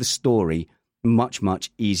makes the story much,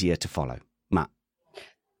 much easier to follow. Matt.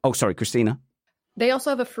 Oh, sorry, Christina. They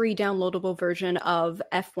also have a free downloadable version of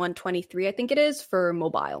F1 23, I think it is, for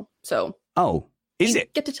mobile. So, oh, is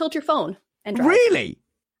it? Get to tilt your phone and drive. Really?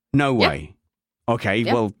 No way. Yeah. Okay,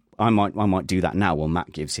 yeah. Well, I might do that now while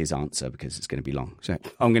Matt gives his answer, because it's going to be long. So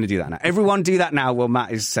I'm going to do that now. Everyone do that now while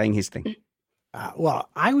Matt is saying his thing. Well,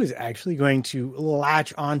 I was actually going to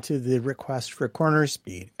latch onto the request for corner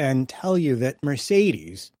speed and tell you that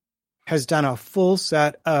Mercedes has done a full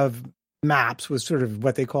set of maps with sort of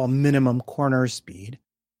what they call minimum corner speed.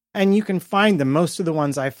 And you can find them. Most of the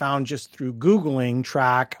ones I found just through Googling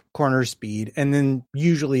track corner speed, and then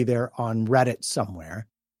usually they're on Reddit somewhere,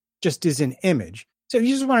 just as an image. So if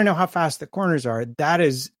you just want to know how fast the corners are, that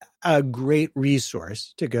is a great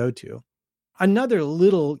resource to go to. Another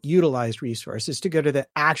little utilized resource is to go to the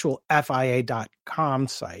actual FIA.com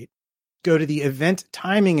site, go to the event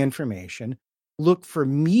timing information, look for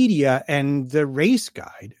media and the race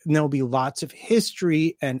guide. And there'll be lots of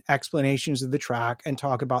history and explanations of the track and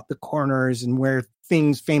talk about the corners and where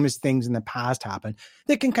famous things in the past happened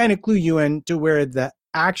that can kind of clue you in to where the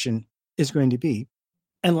action is going to be.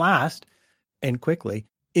 And last, and quickly,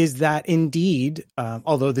 is that indeed,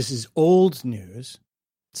 although this is old news,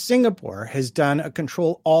 Singapore has done a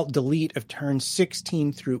Control-Alt-Delete of turns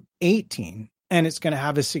 16 through 18, and it's going to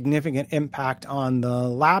have a significant impact on the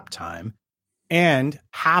lap time. And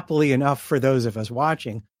happily enough for those of us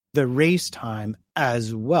watching, the race time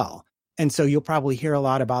as well. And so you'll probably hear a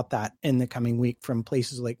lot about that in the coming week from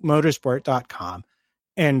places like motorsport.com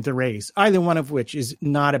and The Race, either one of which is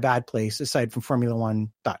not a bad place, aside from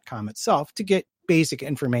Formula1.com itself, to get basic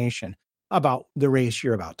information about the race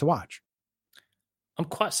you're about to watch. I'm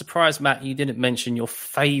quite surprised, Matt, you didn't mention your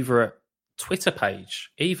favorite Twitter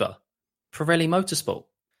page either, Pirelli Motorsport.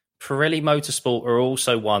 Pirelli Motorsport are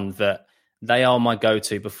also one that they are my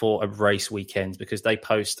go-to before a race weekend, because they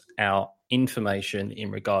post out information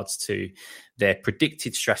in regards to their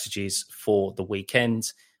predicted strategies for the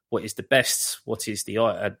weekend. What is the best? What is the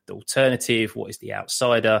alternative? What is the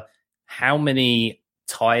outsider? How many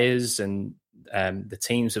tyres and the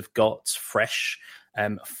teams have got fresh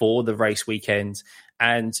for the race weekend,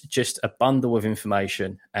 and just a bundle of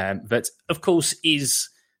information that, of course, is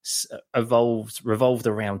revolved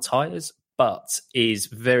around tyres, but is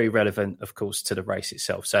very relevant, of course, to the race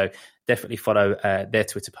itself. So definitely follow their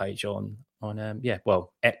Twitter page on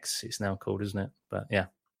X it's now called, isn't it? But yeah,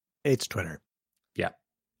 it's Twitter. Yeah.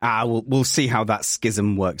 We'll see how that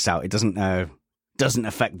schism works out. It doesn't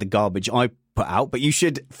affect the garbage I put out, but you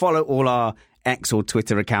should follow all our X or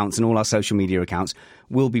Twitter accounts, and all our social media accounts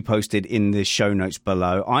will be posted in the show notes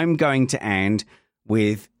below. I'm going to end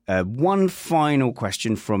with one final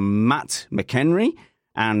question from Matt McHenry.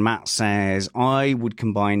 And Matt says, I would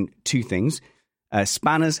combine two things.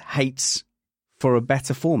 Spanners hates for a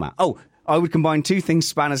better format. I would combine two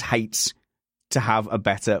things Spanners hates to have a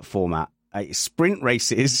better format. Sprint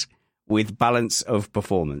races with balance of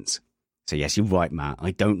performance. So yes, you're right, Matt.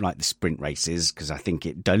 I don't like the sprint races because I think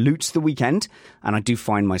it dilutes the weekend. And I do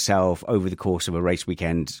find myself over the course of a race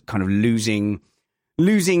weekend kind of not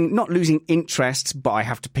losing interest, but I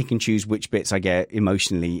have to pick and choose which bits I get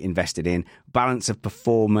emotionally invested in. Balance of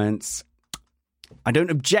performance, I don't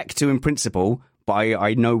object to in principle, but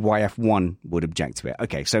I know why F1 would object to it.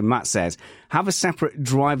 Okay, so Matt says, have a separate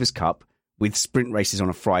Drivers' Cup with sprint races on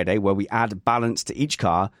a Friday where we add balance to each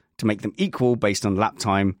car to make them equal based on lap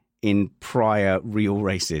time in prior real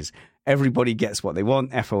races. Everybody gets what they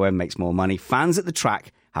want. FOM makes more money. Fans at the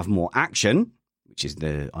track have more action, which is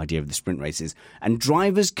the idea of the sprint races, and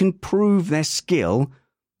drivers can prove their skill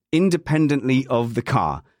independently of the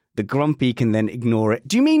car. The grumpy can then ignore it.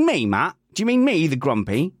 Do you mean me, Matt? Do you mean me, the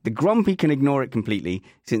grumpy? The grumpy can ignore it completely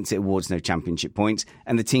since it awards no championship points,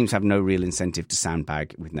 and the teams have no real incentive to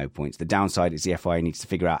sandbag with no points. The downside is the FIA needs to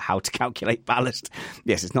figure out how to calculate ballast.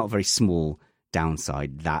 Yes, it's not a very small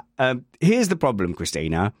downside, that. Here's the problem,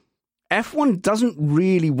 Christina. F1 doesn't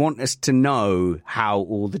really want us to know how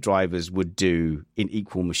all the drivers would do in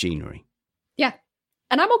equal machinery. Yeah,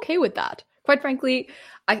 and I'm okay with that. Quite frankly,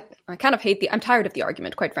 I kind of hate I'm tired of the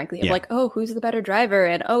argument, quite frankly, of like, oh, who's the better driver?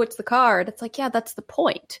 And oh, it's the car. And it's like, yeah, that's the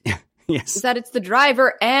point. Yes. Is that it's the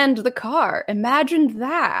driver and the car. Imagine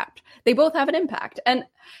that. They both have an impact. And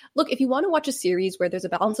look, if you want to watch a series where there's a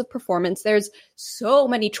balance of performance, there's so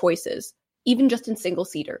many choices, even just in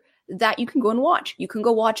single-seater, that you can go and watch. You can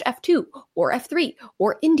go watch F2 or F3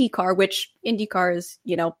 or IndyCar, which IndyCar is,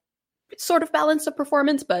 it's sort of balance of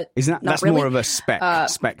performance, but that's really. More of a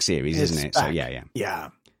spec series, isn't it? Spec. So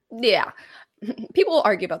yeah. People will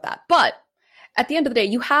argue about that, but at the end of the day,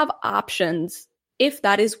 you have options if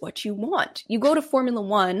that is what you want. You go to Formula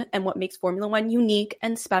One, and what makes Formula One unique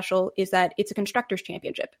and special is that it's a constructors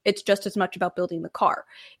championship. It's just as much about building the car.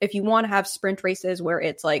 If you want to have sprint races where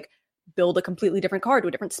it's like build a completely different car to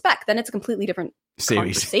a different spec, then it's a completely different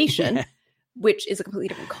series. Conversation. Which is a completely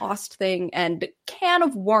different cost thing and can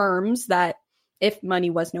of worms that if money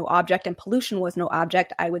was no object and pollution was no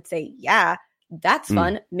object, I would say, yeah, that's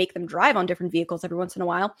fun. Make them drive on different vehicles every once in a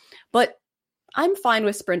while. But I'm fine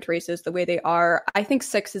with sprint races the way they are. I think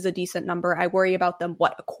 6 is a decent number. I worry about them,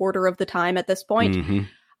 a quarter of the time at this point. Mm-hmm.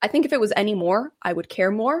 I think if it was any more, I would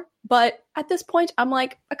care more. But at this point, I'm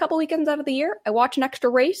like, a couple weekends out of the year, I watch an extra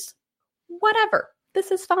race. Whatever.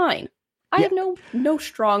 This is fine. I have no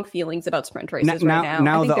strong feelings about sprint races right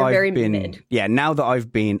now. I think they're very mid. Yeah, now that I've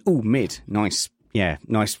been... Oh, mid. Nice. Yeah,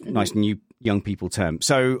 nice new young people term.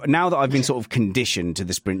 So now that I've been sort of conditioned to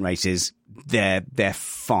the sprint races, they're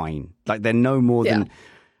fine. Like, they're no more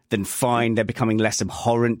than fine. They're becoming less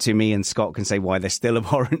abhorrent to me, and Scott can say why they're still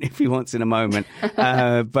abhorrent if he wants in a moment.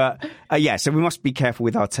 But so we must be careful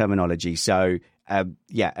with our terminology. So,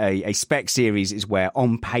 a spec series is where,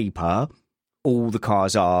 on paper, all the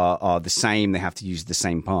cars are the same. They have to use the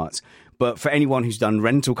same parts. But for anyone who's done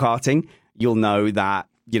rental karting, you'll know that,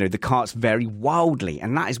 the karts vary wildly.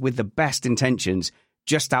 And that is with the best intentions.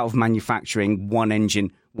 Just out of manufacturing, one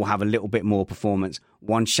engine will have a little bit more performance.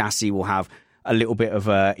 One chassis will have a little bit of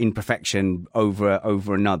imperfection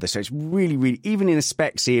over another. So it's really, really, even in a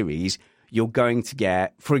spec series, you're going to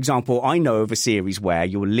get, for example, I know of a series where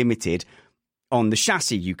you're limited on the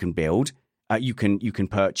chassis you can build. You can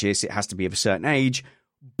purchase. It has to be of a certain age,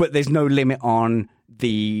 but there's no limit on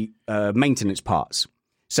the maintenance parts.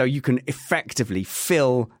 So you can effectively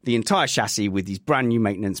fill the entire chassis with these brand new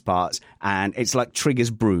maintenance parts, and it's like Trigger's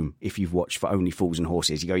broom. If you've watched For Only Fools and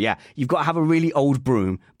Horses, you go, yeah, you've got to have a really old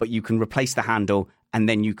broom, but you can replace the handle and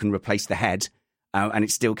then you can replace the head, and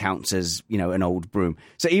it still counts as an old broom.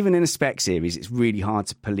 So even in a spec series, it's really hard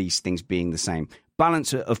to police things being the same.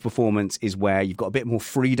 Balance of performance is where you've got a bit more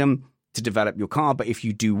freedom to develop your car, but if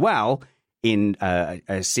you do well in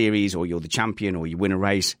a series, or you're the champion, or you win a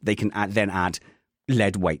race, they can then add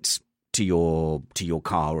lead weights to your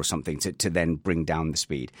car or something to then bring down the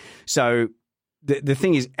speed. So the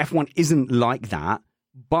thing is, F1 isn't like that,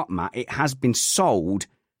 but Matt, it has been sold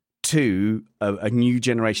to a new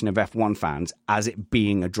generation of F1 fans as it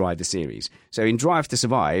being a driver series. So in Drive to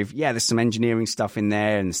Survive, yeah, there's some engineering stuff in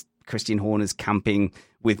there, and Christian Horner's camping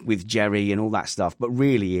with Jerry and all that stuff, but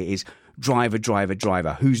really it is driver, driver,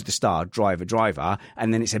 driver. Who's the star? Driver, driver.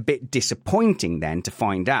 And then it's a bit disappointing then to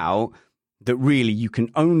find out that really you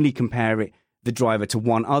can only compare the driver to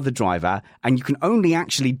one other driver, and you can only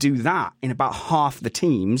actually do that in about half the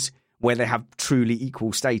teams where they have truly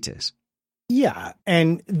equal status. Yeah,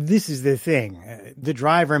 and this is the thing. The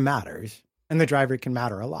driver matters, and the driver can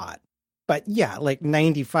matter a lot. But yeah, like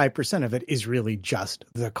 95% of it is really just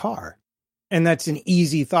the car. And that's an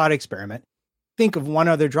easy thought experiment. Think of one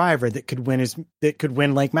other driver that could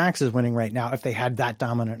win like Max is winning right now if they had that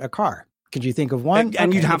dominant a car. Could you think of one?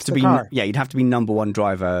 And you'd have to be you'd have to be number one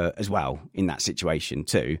driver as well in that situation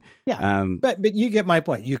too. Yeah. But you get my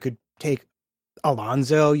point. You could take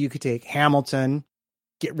Alonso, you could take Hamilton,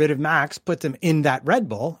 get rid of Max, put them in that Red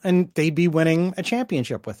Bull, and they'd be winning a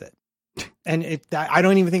championship with it. And I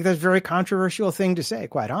don't even think that's a very controversial thing to say,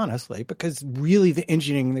 quite honestly, because really the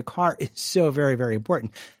engineering in the car is so very, very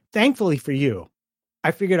important. Thankfully for you,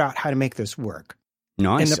 I figured out how to make this work.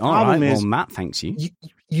 Nice. And the problem is, well, Matt, thanks you.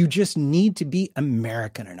 You just need to be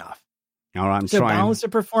American enough. All right, I'm so trying. Balance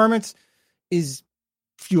of performance is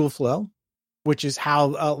fuel flow, which is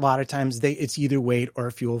how a lot of times it's either weight or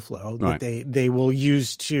fuel flow that they will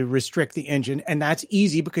use to restrict the engine. And that's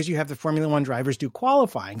easy because you have the Formula One drivers do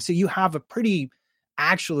qualifying. So you have a pretty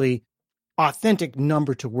actually authentic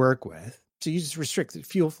number to work with. So you just restrict the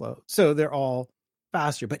fuel flow. So they're all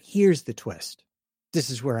faster. But here's the twist. This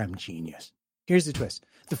is where I'm genius. Here's the twist.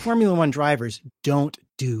 The Formula One drivers don't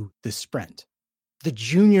do the sprint. The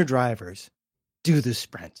junior drivers do the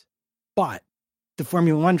sprint. But the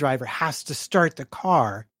Formula One driver has to start the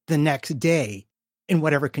car the next day in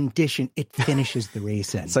whatever condition it finishes the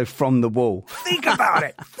race in. So from the wall. Think about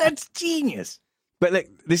it. That's genius. But look,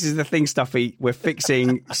 this is the thing, Stuffy. We're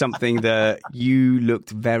fixing something that you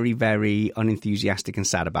looked very, very unenthusiastic and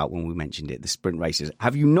sad about when we mentioned it, the sprint races.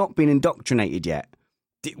 Have you not been indoctrinated yet?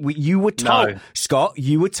 You were told, no. Scott,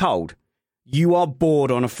 you were told you are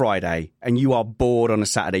bored on a Friday and you are bored on a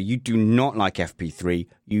Saturday. You do not like FP3.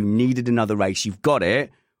 You needed another race. You've got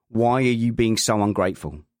it. Why are you being so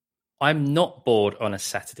ungrateful? I'm not bored on a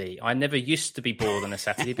Saturday. I never used to be bored on a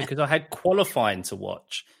Saturday because I had qualifying to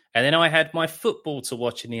watch. And then I had my football to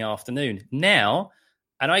watch in the afternoon. Now,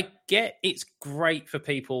 and I get it's great for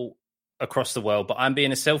people across the world, but I'm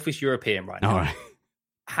being a selfish European right now. All right.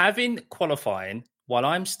 Having qualifying while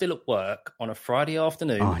I'm still at work on a Friday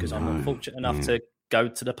afternoon, because I'm not fortunate enough to go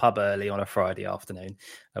to the pub early on a Friday afternoon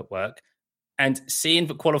at work, and seeing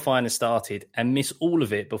that qualifying has started and miss all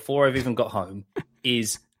of it before I've even got home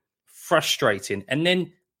is frustrating. And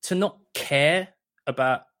then to not care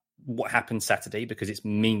about what happened Saturday because it's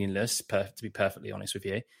meaningless, to be perfectly honest with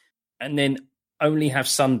you, and then only have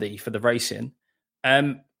Sunday for the racing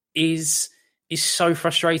is so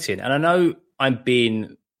frustrating. And I know I'm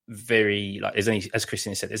being very, like, there's only, as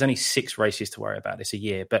Christian said, there's only 6 races to worry about this a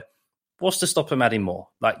year, but what's to stop them adding more?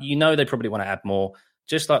 Like, you know, they probably want to add more,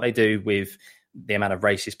 just like they do with the amount of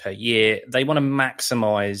races per year. They want to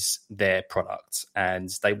maximize their product and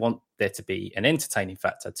they want there to be an entertaining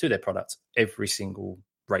factor to their product every single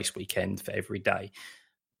race weekend for every day.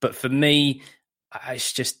 But for me,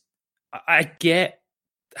 it's just, I get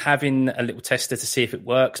having a little tester to see if it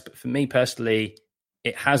works, but for me personally,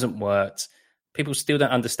 it hasn't worked. People still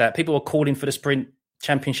don't understand. People are calling for the sprint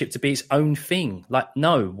championship to be its own thing. Like,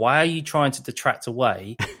 no, why are you trying to detract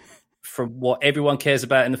away from what everyone cares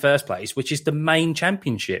about in the first place, which is the main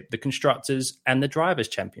championship, the constructors and the drivers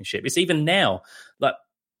championship? It's even now, like,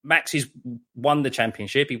 Max has won the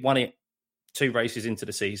championship. He won it 2 races into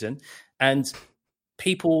the season. And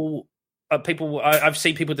I've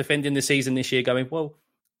seen people defending the season this year going, well,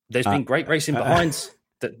 there's been great racing behind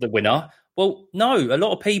the winner. Well, no, a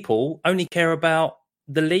lot of people only care about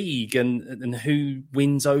the league and who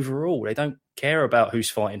wins overall. They don't care about who's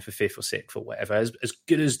fighting for 5th or 6th or whatever. As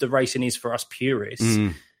good as the racing is for us purists,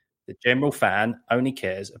 the general fan only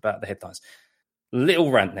cares about the headlines.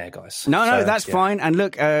 Little rant there, guys. No, that's fine. And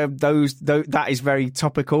look, that is very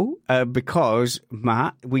topical because,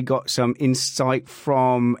 Matt, we got some insight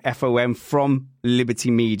from FOM, from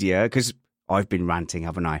Liberty Media, because I've been ranting,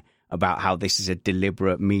 haven't I, about how this is a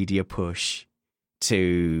deliberate media push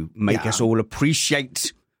to make us all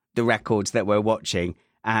appreciate the records that we're watching.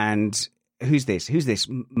 And who's this?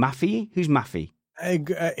 Maffei? Who's Maffei?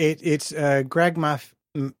 It's Greg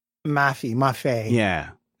Maffei. Yeah.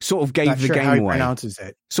 sort of gave Not the sure game how he away. pronounces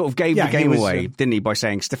it. Sort of gave Yeah, the game he was, away, didn't he, by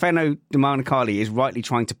saying Stefano Domenicali is rightly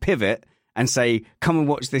trying to pivot and say, come and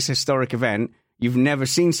watch this historic event. You've never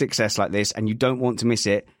seen success like this and you don't want to miss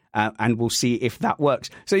it. And we'll see if that works.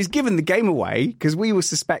 So he's given the game away because we were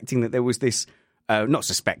suspecting that there was this, not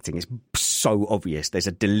suspecting, it's so obvious. There's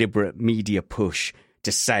a deliberate media push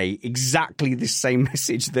to say exactly the same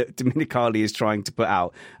message that Domenicali is trying to put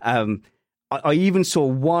out. I even saw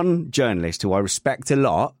one journalist who I respect a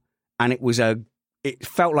lot, and it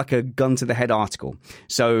felt like a gun to the head article.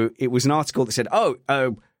 So it was an article that said,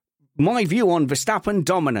 my view on Verstappen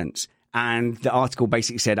dominance. And the article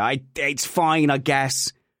basically said, it's fine, I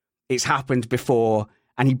guess. It's happened before.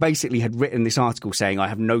 And he basically had written this article saying, I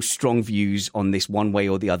have no strong views on this one way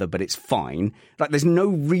or the other, but it's fine. Like, there's no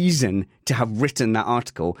reason to have written that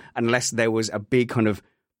article unless there was a big kind of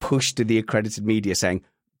push to the accredited media saying,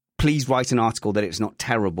 please write an article that it's not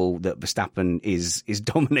terrible that Verstappen is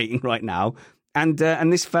dominating right now. And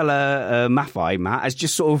this fella, Matt, has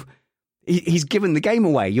just sort of, he's given the game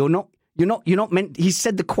away. You're not meant, he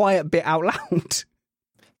said the quiet bit out loud.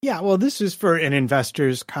 Yeah, well, this is for an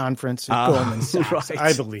investors conference at Goldman Sachs, right.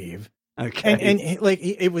 I believe. Okay. And like,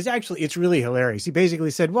 it's really hilarious. He basically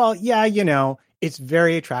said, well, yeah, it's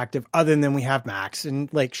very attractive other than we have Max,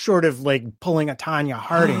 and like short of like pulling a Tanya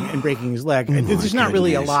Harding and breaking his leg. There's not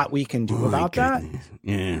really a lot we can do about that.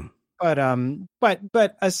 Yeah.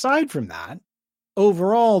 But aside from that,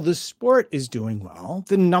 overall, the sport is doing well.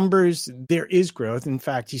 The numbers, there is growth. In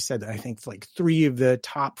fact, he said that I think like 3 of the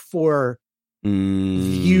top 4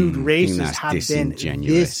 viewed races have been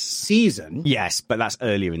this season. Yes, but that's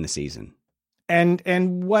earlier in the season.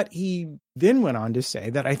 And what he then went on to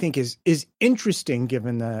say that I think is interesting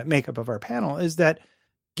given the makeup of our panel is that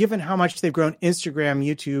given how much they've grown Instagram,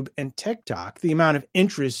 YouTube, and TikTok, the amount of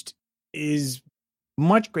interest is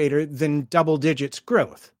much greater than double digits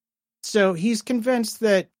growth. So he's convinced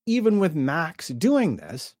that even with Max doing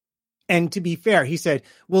this, and to be fair, he said,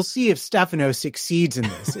 we'll see if Stefano succeeds in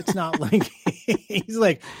this. It's not like he's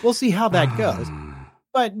like, we'll see how that goes.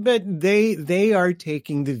 But they are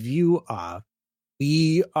taking the view of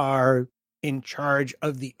we are in charge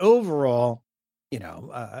of the overall,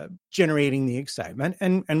 generating the excitement,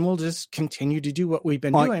 and we'll just continue to do what we've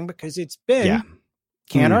been doing because it's been,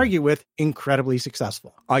 can't argue with, incredibly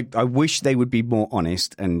successful. I wish they would be more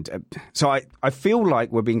honest. And so I feel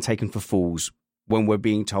like we're being taken for fools when we're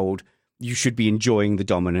being told you should be enjoying the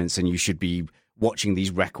dominance and you should be watching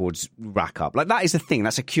these records rack up. Like, that is the thing.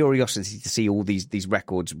 That's a curiosity to see all these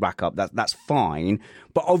records rack up. That's fine.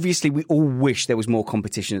 But obviously we all wish there was more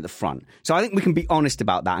competition at the front. So I think we can be honest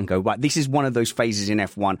about that and go, right, this is one of those phases in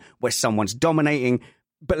F1 where someone's dominating,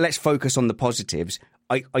 but let's focus on the positives.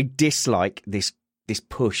 I dislike this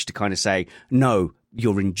push to kind of say, no,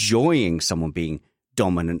 you're enjoying someone being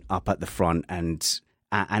dominant up at the front, and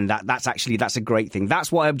that's a great thing.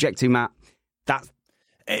 That's what I object to, Matt.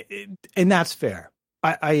 And that's fair.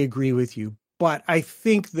 I agree with you. But I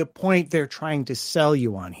think the point they're trying to sell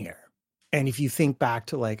you on here, and if you think back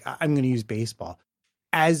to, like, I'm going to use baseball,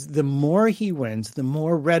 as the more he wins, the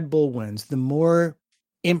more Red Bull wins, the more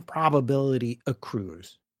improbability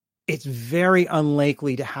accrues. It's very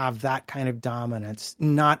unlikely to have that kind of dominance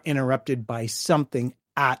not interrupted by something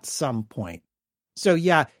at some point. So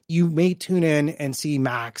yeah, you may tune in and see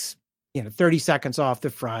Max, 30 seconds off the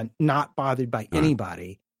front, not bothered by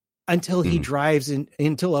anybody, until he drives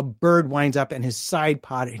until a bird winds up in his side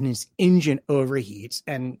pod and his engine overheats.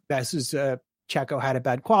 And this is Checo had a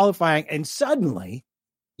bad qualifying, and suddenly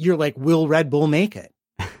you're like, will Red Bull make it?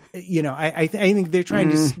 I think they're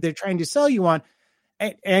trying to sell you on.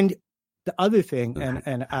 And the other thing,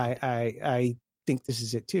 and I think this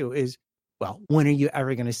is it too, is, well, when are you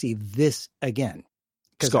ever going to see this again?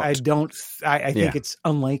 Because I think it's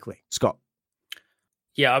unlikely. Scott.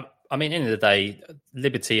 Yeah, I mean, end of the day,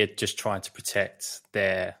 Liberty are just trying to protect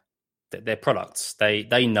their products.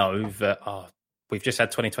 They know that we've just had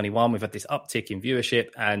 2021, we've had this uptick in viewership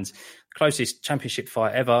and closest championship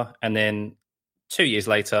fight ever, and then 2 years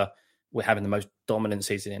later, we're having the most dominant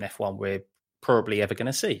season in F1 we're probably ever going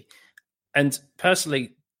to see. And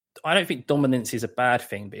personally, I don't think dominance is a bad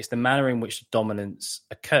thing, but it's the manner in which dominance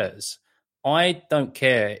occurs. I don't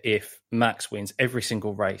care if Max wins every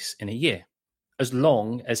single race in a year, as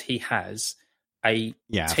long as he has a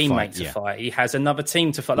teammate to fight. He has another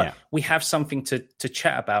team to fight. Like, we have something to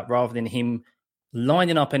chat about rather than him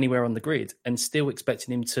lining up anywhere on the grid and still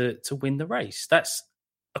expecting him to win the race. That's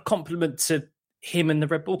a compliment to him and the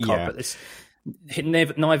Red Bull car, but it's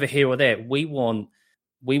neither here or there. We want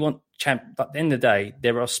champ. But at the end of the day,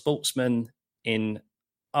 there are sportsmen in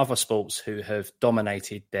other sports who have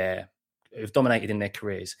dominated their who've dominated in their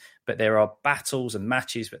careers, but there are battles and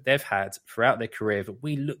matches that they've had throughout their career that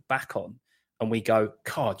we look back on and we go,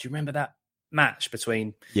 God, do you remember that match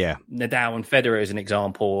between Nadal and Federer as an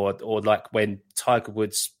example, or like when Tiger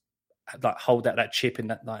Woods like hold that chip in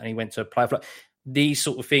that night and he went to play for these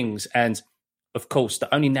sort of things. And of course,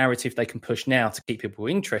 the only narrative they can push now to keep people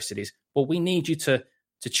interested is, well, we need you to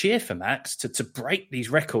cheer for Max to break these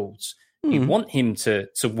records. You want him to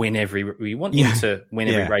win every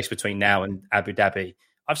race between now and Abu Dhabi.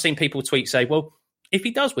 I've seen people tweet say, well, if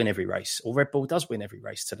he does win every race, or Red Bull does win every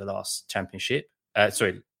race to the last championship,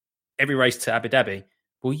 every race to Abu Dhabi,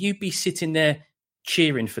 will you be sitting there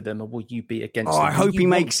cheering for them, or will you be against them? I hope he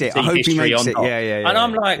makes it. I hope he makes it. Yeah. And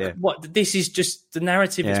I'm like, what? This is just the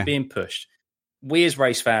narrative that's being pushed. We as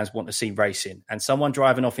race fans want to see racing, and someone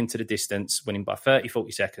driving off into the distance, winning by 30,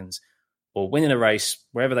 40 seconds, or winning a race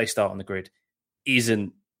wherever they start on the grid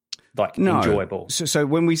isn't enjoyable. So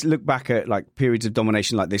when we look back at like periods of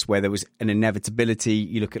domination like this, where there was an inevitability,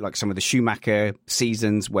 you look at like some of the Schumacher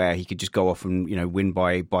seasons where he could just go off and, win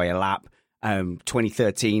by a lap.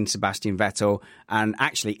 2013, Sebastian Vettel. And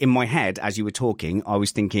actually in my head, as you were talking, I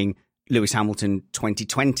was thinking Lewis Hamilton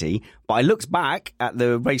 2020, but I looked back at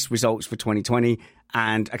the race results for 2020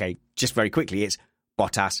 and okay, just very quickly, it's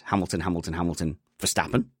Bottas, Hamilton,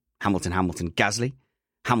 Verstappen, Hamilton, Gasly,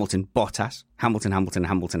 Hamilton, Bottas,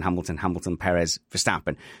 Hamilton, Perez,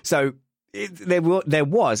 Verstappen. So there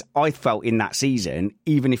was, I felt in that season,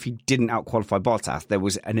 even if he didn't outqualify Bottas, there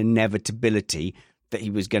was an inevitability that he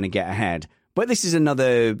was going to get ahead. But this is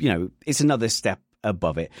another, it's another step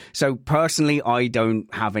above it. So personally, I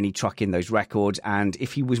don't have any truck in those records. And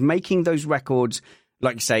if he was making those records,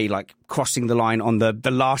 like say, like crossing the line on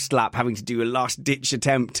the last lap, having to do a last ditch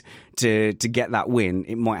attempt to get that win,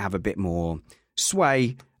 it might have a bit more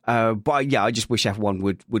sway. But yeah, I just wish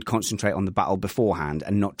F1 would concentrate on the battle beforehand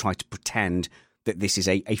and not try to pretend that this is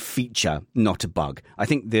a feature, not a bug. I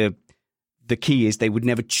think the key is they would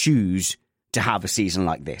never choose to have a season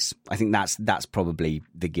like this. I think that's probably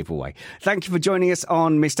the giveaway. Thank you for joining us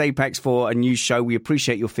on Missed Apex for a new show. We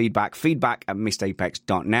appreciate your feedback at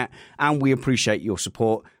missedapex.net, and we appreciate your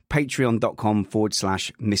support.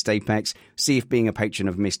 Patreon.com/Missed Apex. See if being a patron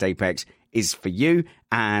of Missed Apex is for you,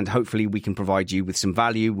 and hopefully we can provide you with some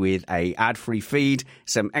value with a ad-free feed,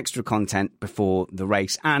 some extra content before the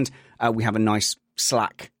race, and we have a nice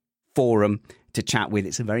Slack forum to chat with.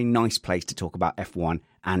 It's a very nice place to talk about F1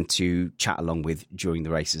 and to chat along with during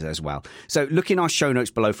the races as well. So look in our show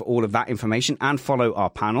notes below for all of that information and follow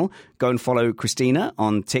our panel. Go and follow Christina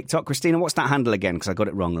on TikTok. Christina, what's that handle again? Because I got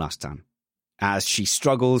it wrong last time. As she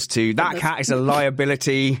struggles to... That cat is a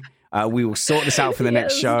liability. We will sort this out for the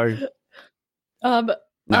next show. No,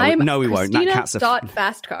 we won't. That cat's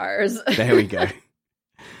fast cars. There we go.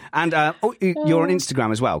 And you're on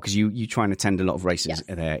Instagram as well, because you try and attend a lot of races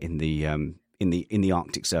there in the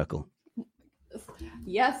Arctic Circle.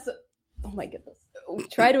 Yes. Oh my goodness. We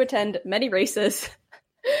try to attend many races.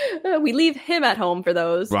 We leave him at home for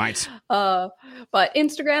those. Right. But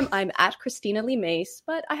Instagram, I'm at Christina Lee Mace,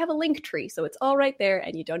 but I have a link tree, so it's all right there,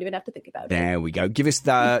 and you don't even have to think about it. There we go. Give us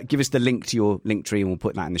the link to your link tree, and we'll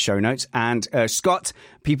put that in the show notes. And Scott,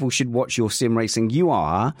 people should watch your sim racing. You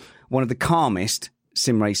are one of the calmest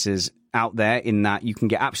sim racers out there, in that you can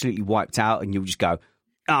get absolutely wiped out, and you'll just go,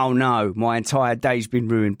 oh no, my entire day's been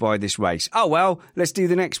ruined by this race. Oh well, let's do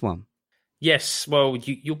the next one. Yes, well,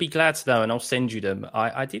 you'll be glad to know, and I'll send you them.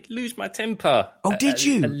 I did lose my temper. Oh, did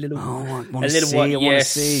you? A little. Oh, I want to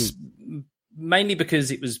see. Mainly because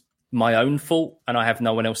it was my own fault, and I have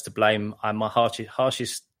no one else to blame. I'm my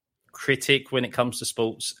harshest critic when it comes to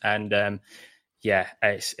sports, and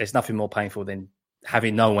it's nothing more painful than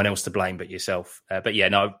having no one else to blame but yourself. But yeah,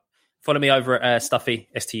 no. Follow me over at Stuffy,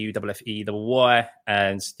 STUFFEY,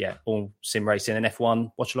 and all sim racing and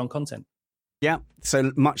F1 watch-along content. Yeah,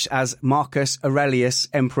 so much as Marcus Aurelius,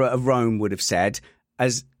 Emperor of Rome, would have said,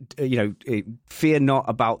 as fear not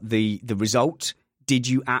about the result. Did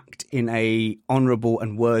you act in a honourable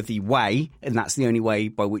and worthy way? And that's the only way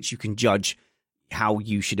by which you can judge how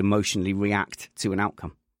you should emotionally react to an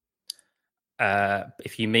outcome.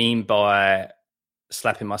 If you mean by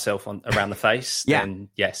slapping myself around the face, then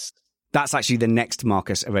yes. That's actually the next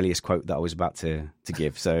Marcus Aurelius quote that I was about to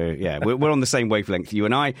give. So, yeah, we're on the same wavelength, you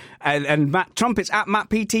and I. And Matt Trumpets at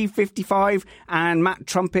MattPT55 and Matt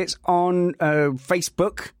Trumpets on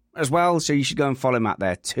Facebook as well. So you should go and follow Matt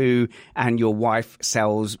there too. And your wife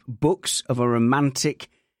sells books of a romantic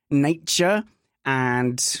nature,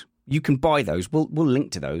 and you can buy those. We'll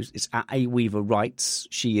link to those. It's at A Weaver Writes.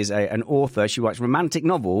 She is an author. She writes romantic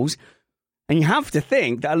novels. And you have to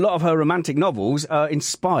think that a lot of her romantic novels are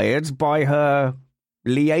inspired by her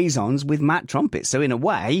liaisons with Matt Trumpets. So in a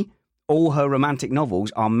way, all her romantic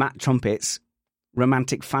novels are Matt Trumpets'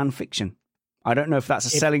 romantic fan fiction. I don't know if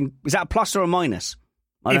that's is that a plus or a minus?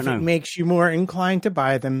 I don't know. If it makes you more inclined to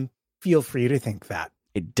buy them, feel free to think that.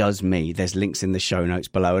 It does me. There's links in the show notes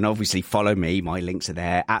below. And obviously follow me. My links are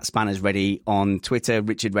there. At Spanners Ready on Twitter,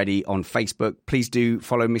 Richard Ready on Facebook. Please do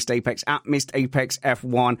follow Missed Apex at Missed Apex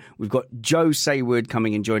F1. We've got Joe Saywood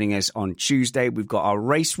coming and joining us on Tuesday. We've got our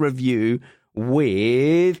race review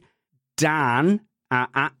with Dan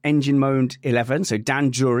at Engine Mode 11. So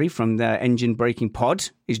Dan Jury from the Engine Braking Pod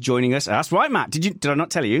is joining us. That's right, Matt. Did I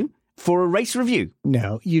not tell you? For a race review.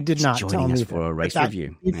 No, you did not tell me. For a race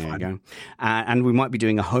review. There you go. And we might be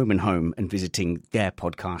doing a home and home and visiting their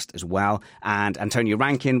podcast as well. And Antonio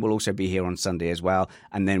Rankin will also be here on Sunday as well.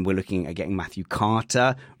 And then we're looking at getting Matthew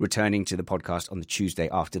Carter returning to the podcast on the Tuesday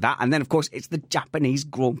after that. And then, of course, it's the Japanese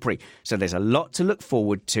Grand Prix. So there's a lot to look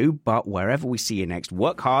forward to. But wherever we see you next,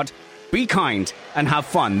 work hard, be kind, and have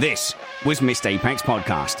fun. This was Missed Apex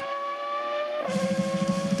Podcast.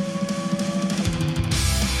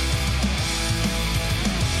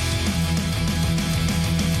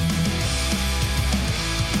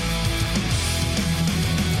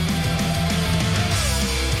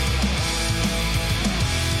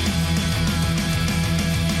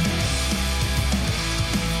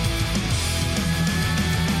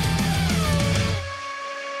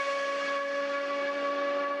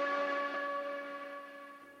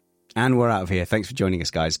 And we're out of here. Thanks for joining us,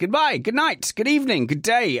 guys. Goodbye, good night, good evening, good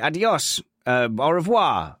day, adios, au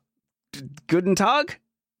revoir, guten Tag,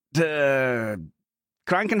 Krankenhausen,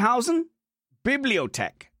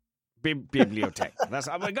 Bibliothek. Bibliothek. That's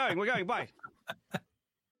how we're going, bye.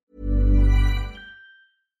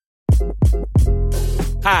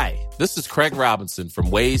 Hi, this is Craig Robinson from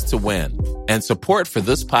Ways to Win, and support for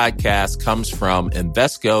this podcast comes from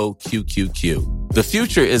Invesco QQQ. The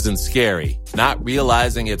future isn't scary. Not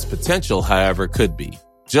realizing its potential, however, could be.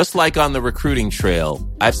 Just like on the recruiting trail,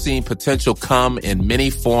 I've seen potential come in many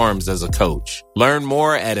forms as a coach. Learn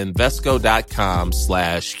more at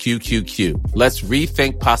Invesco.com/QQQ. Let's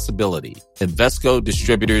rethink possibility. Invesco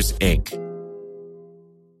Distributors, Inc.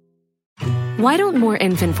 Why don't more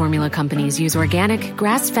infant formula companies use organic,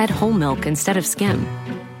 grass-fed whole milk instead of skim?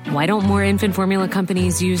 Why don't more infant formula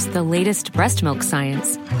companies use the latest breast milk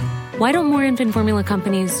science? Why don't more infant formula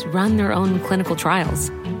companies run their own clinical trials?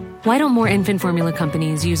 Why don't more infant formula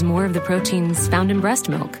companies use more of the proteins found in breast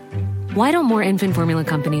milk? Why don't more infant formula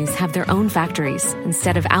companies have their own factories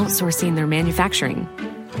instead of outsourcing their manufacturing?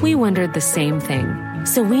 We wondered the same thing.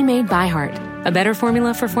 So we made ByHeart, a better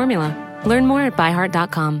formula for formula. Learn more at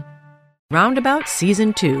byheart.com. Roundabout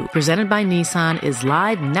Season 2, presented by Nissan, is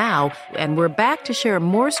live now, and we're back to share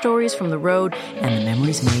more stories from the road and the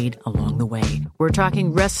memories made along the way. We're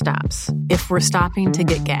talking rest stops, if we're stopping to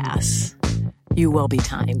get gas. You will be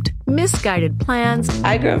timed. Misguided plans.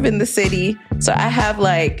 I grew up in the city, so I have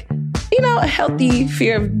a healthy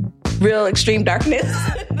fear of real extreme darkness.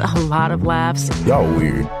 A lot of laughs. Y'all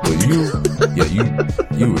weird, but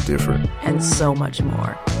you were different. And so much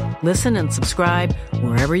more. Listen and subscribe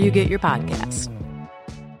wherever you get your podcasts.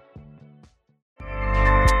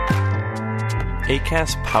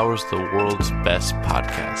 Acast powers the world's best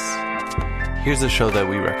podcasts. Here's a show that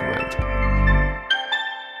we recommend.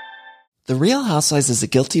 The Real Housewives is a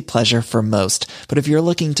guilty pleasure for most, but if you're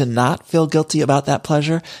looking to not feel guilty about that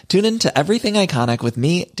pleasure, tune in to Everything Iconic with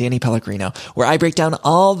me, Danny Pellegrino, where I break down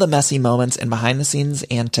all the messy moments and behind-the-scenes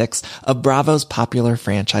antics of Bravo's popular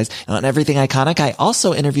franchise. And on Everything Iconic, I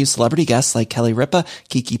also interview celebrity guests like Kelly Ripa,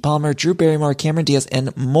 Keke Palmer, Drew Barrymore, Cameron Diaz,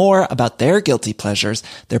 and more about their guilty pleasures,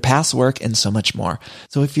 their past work, and so much more.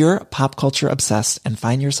 So if you're pop culture obsessed and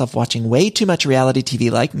find yourself watching way too much reality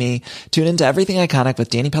TV like me, tune into Everything Iconic with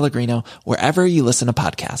Danny Pellegrino, wherever you listen to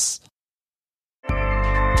podcasts.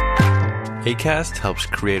 Acast helps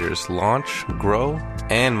creators launch, grow,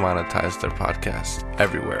 and monetize their podcasts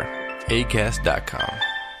everywhere. Acast.com.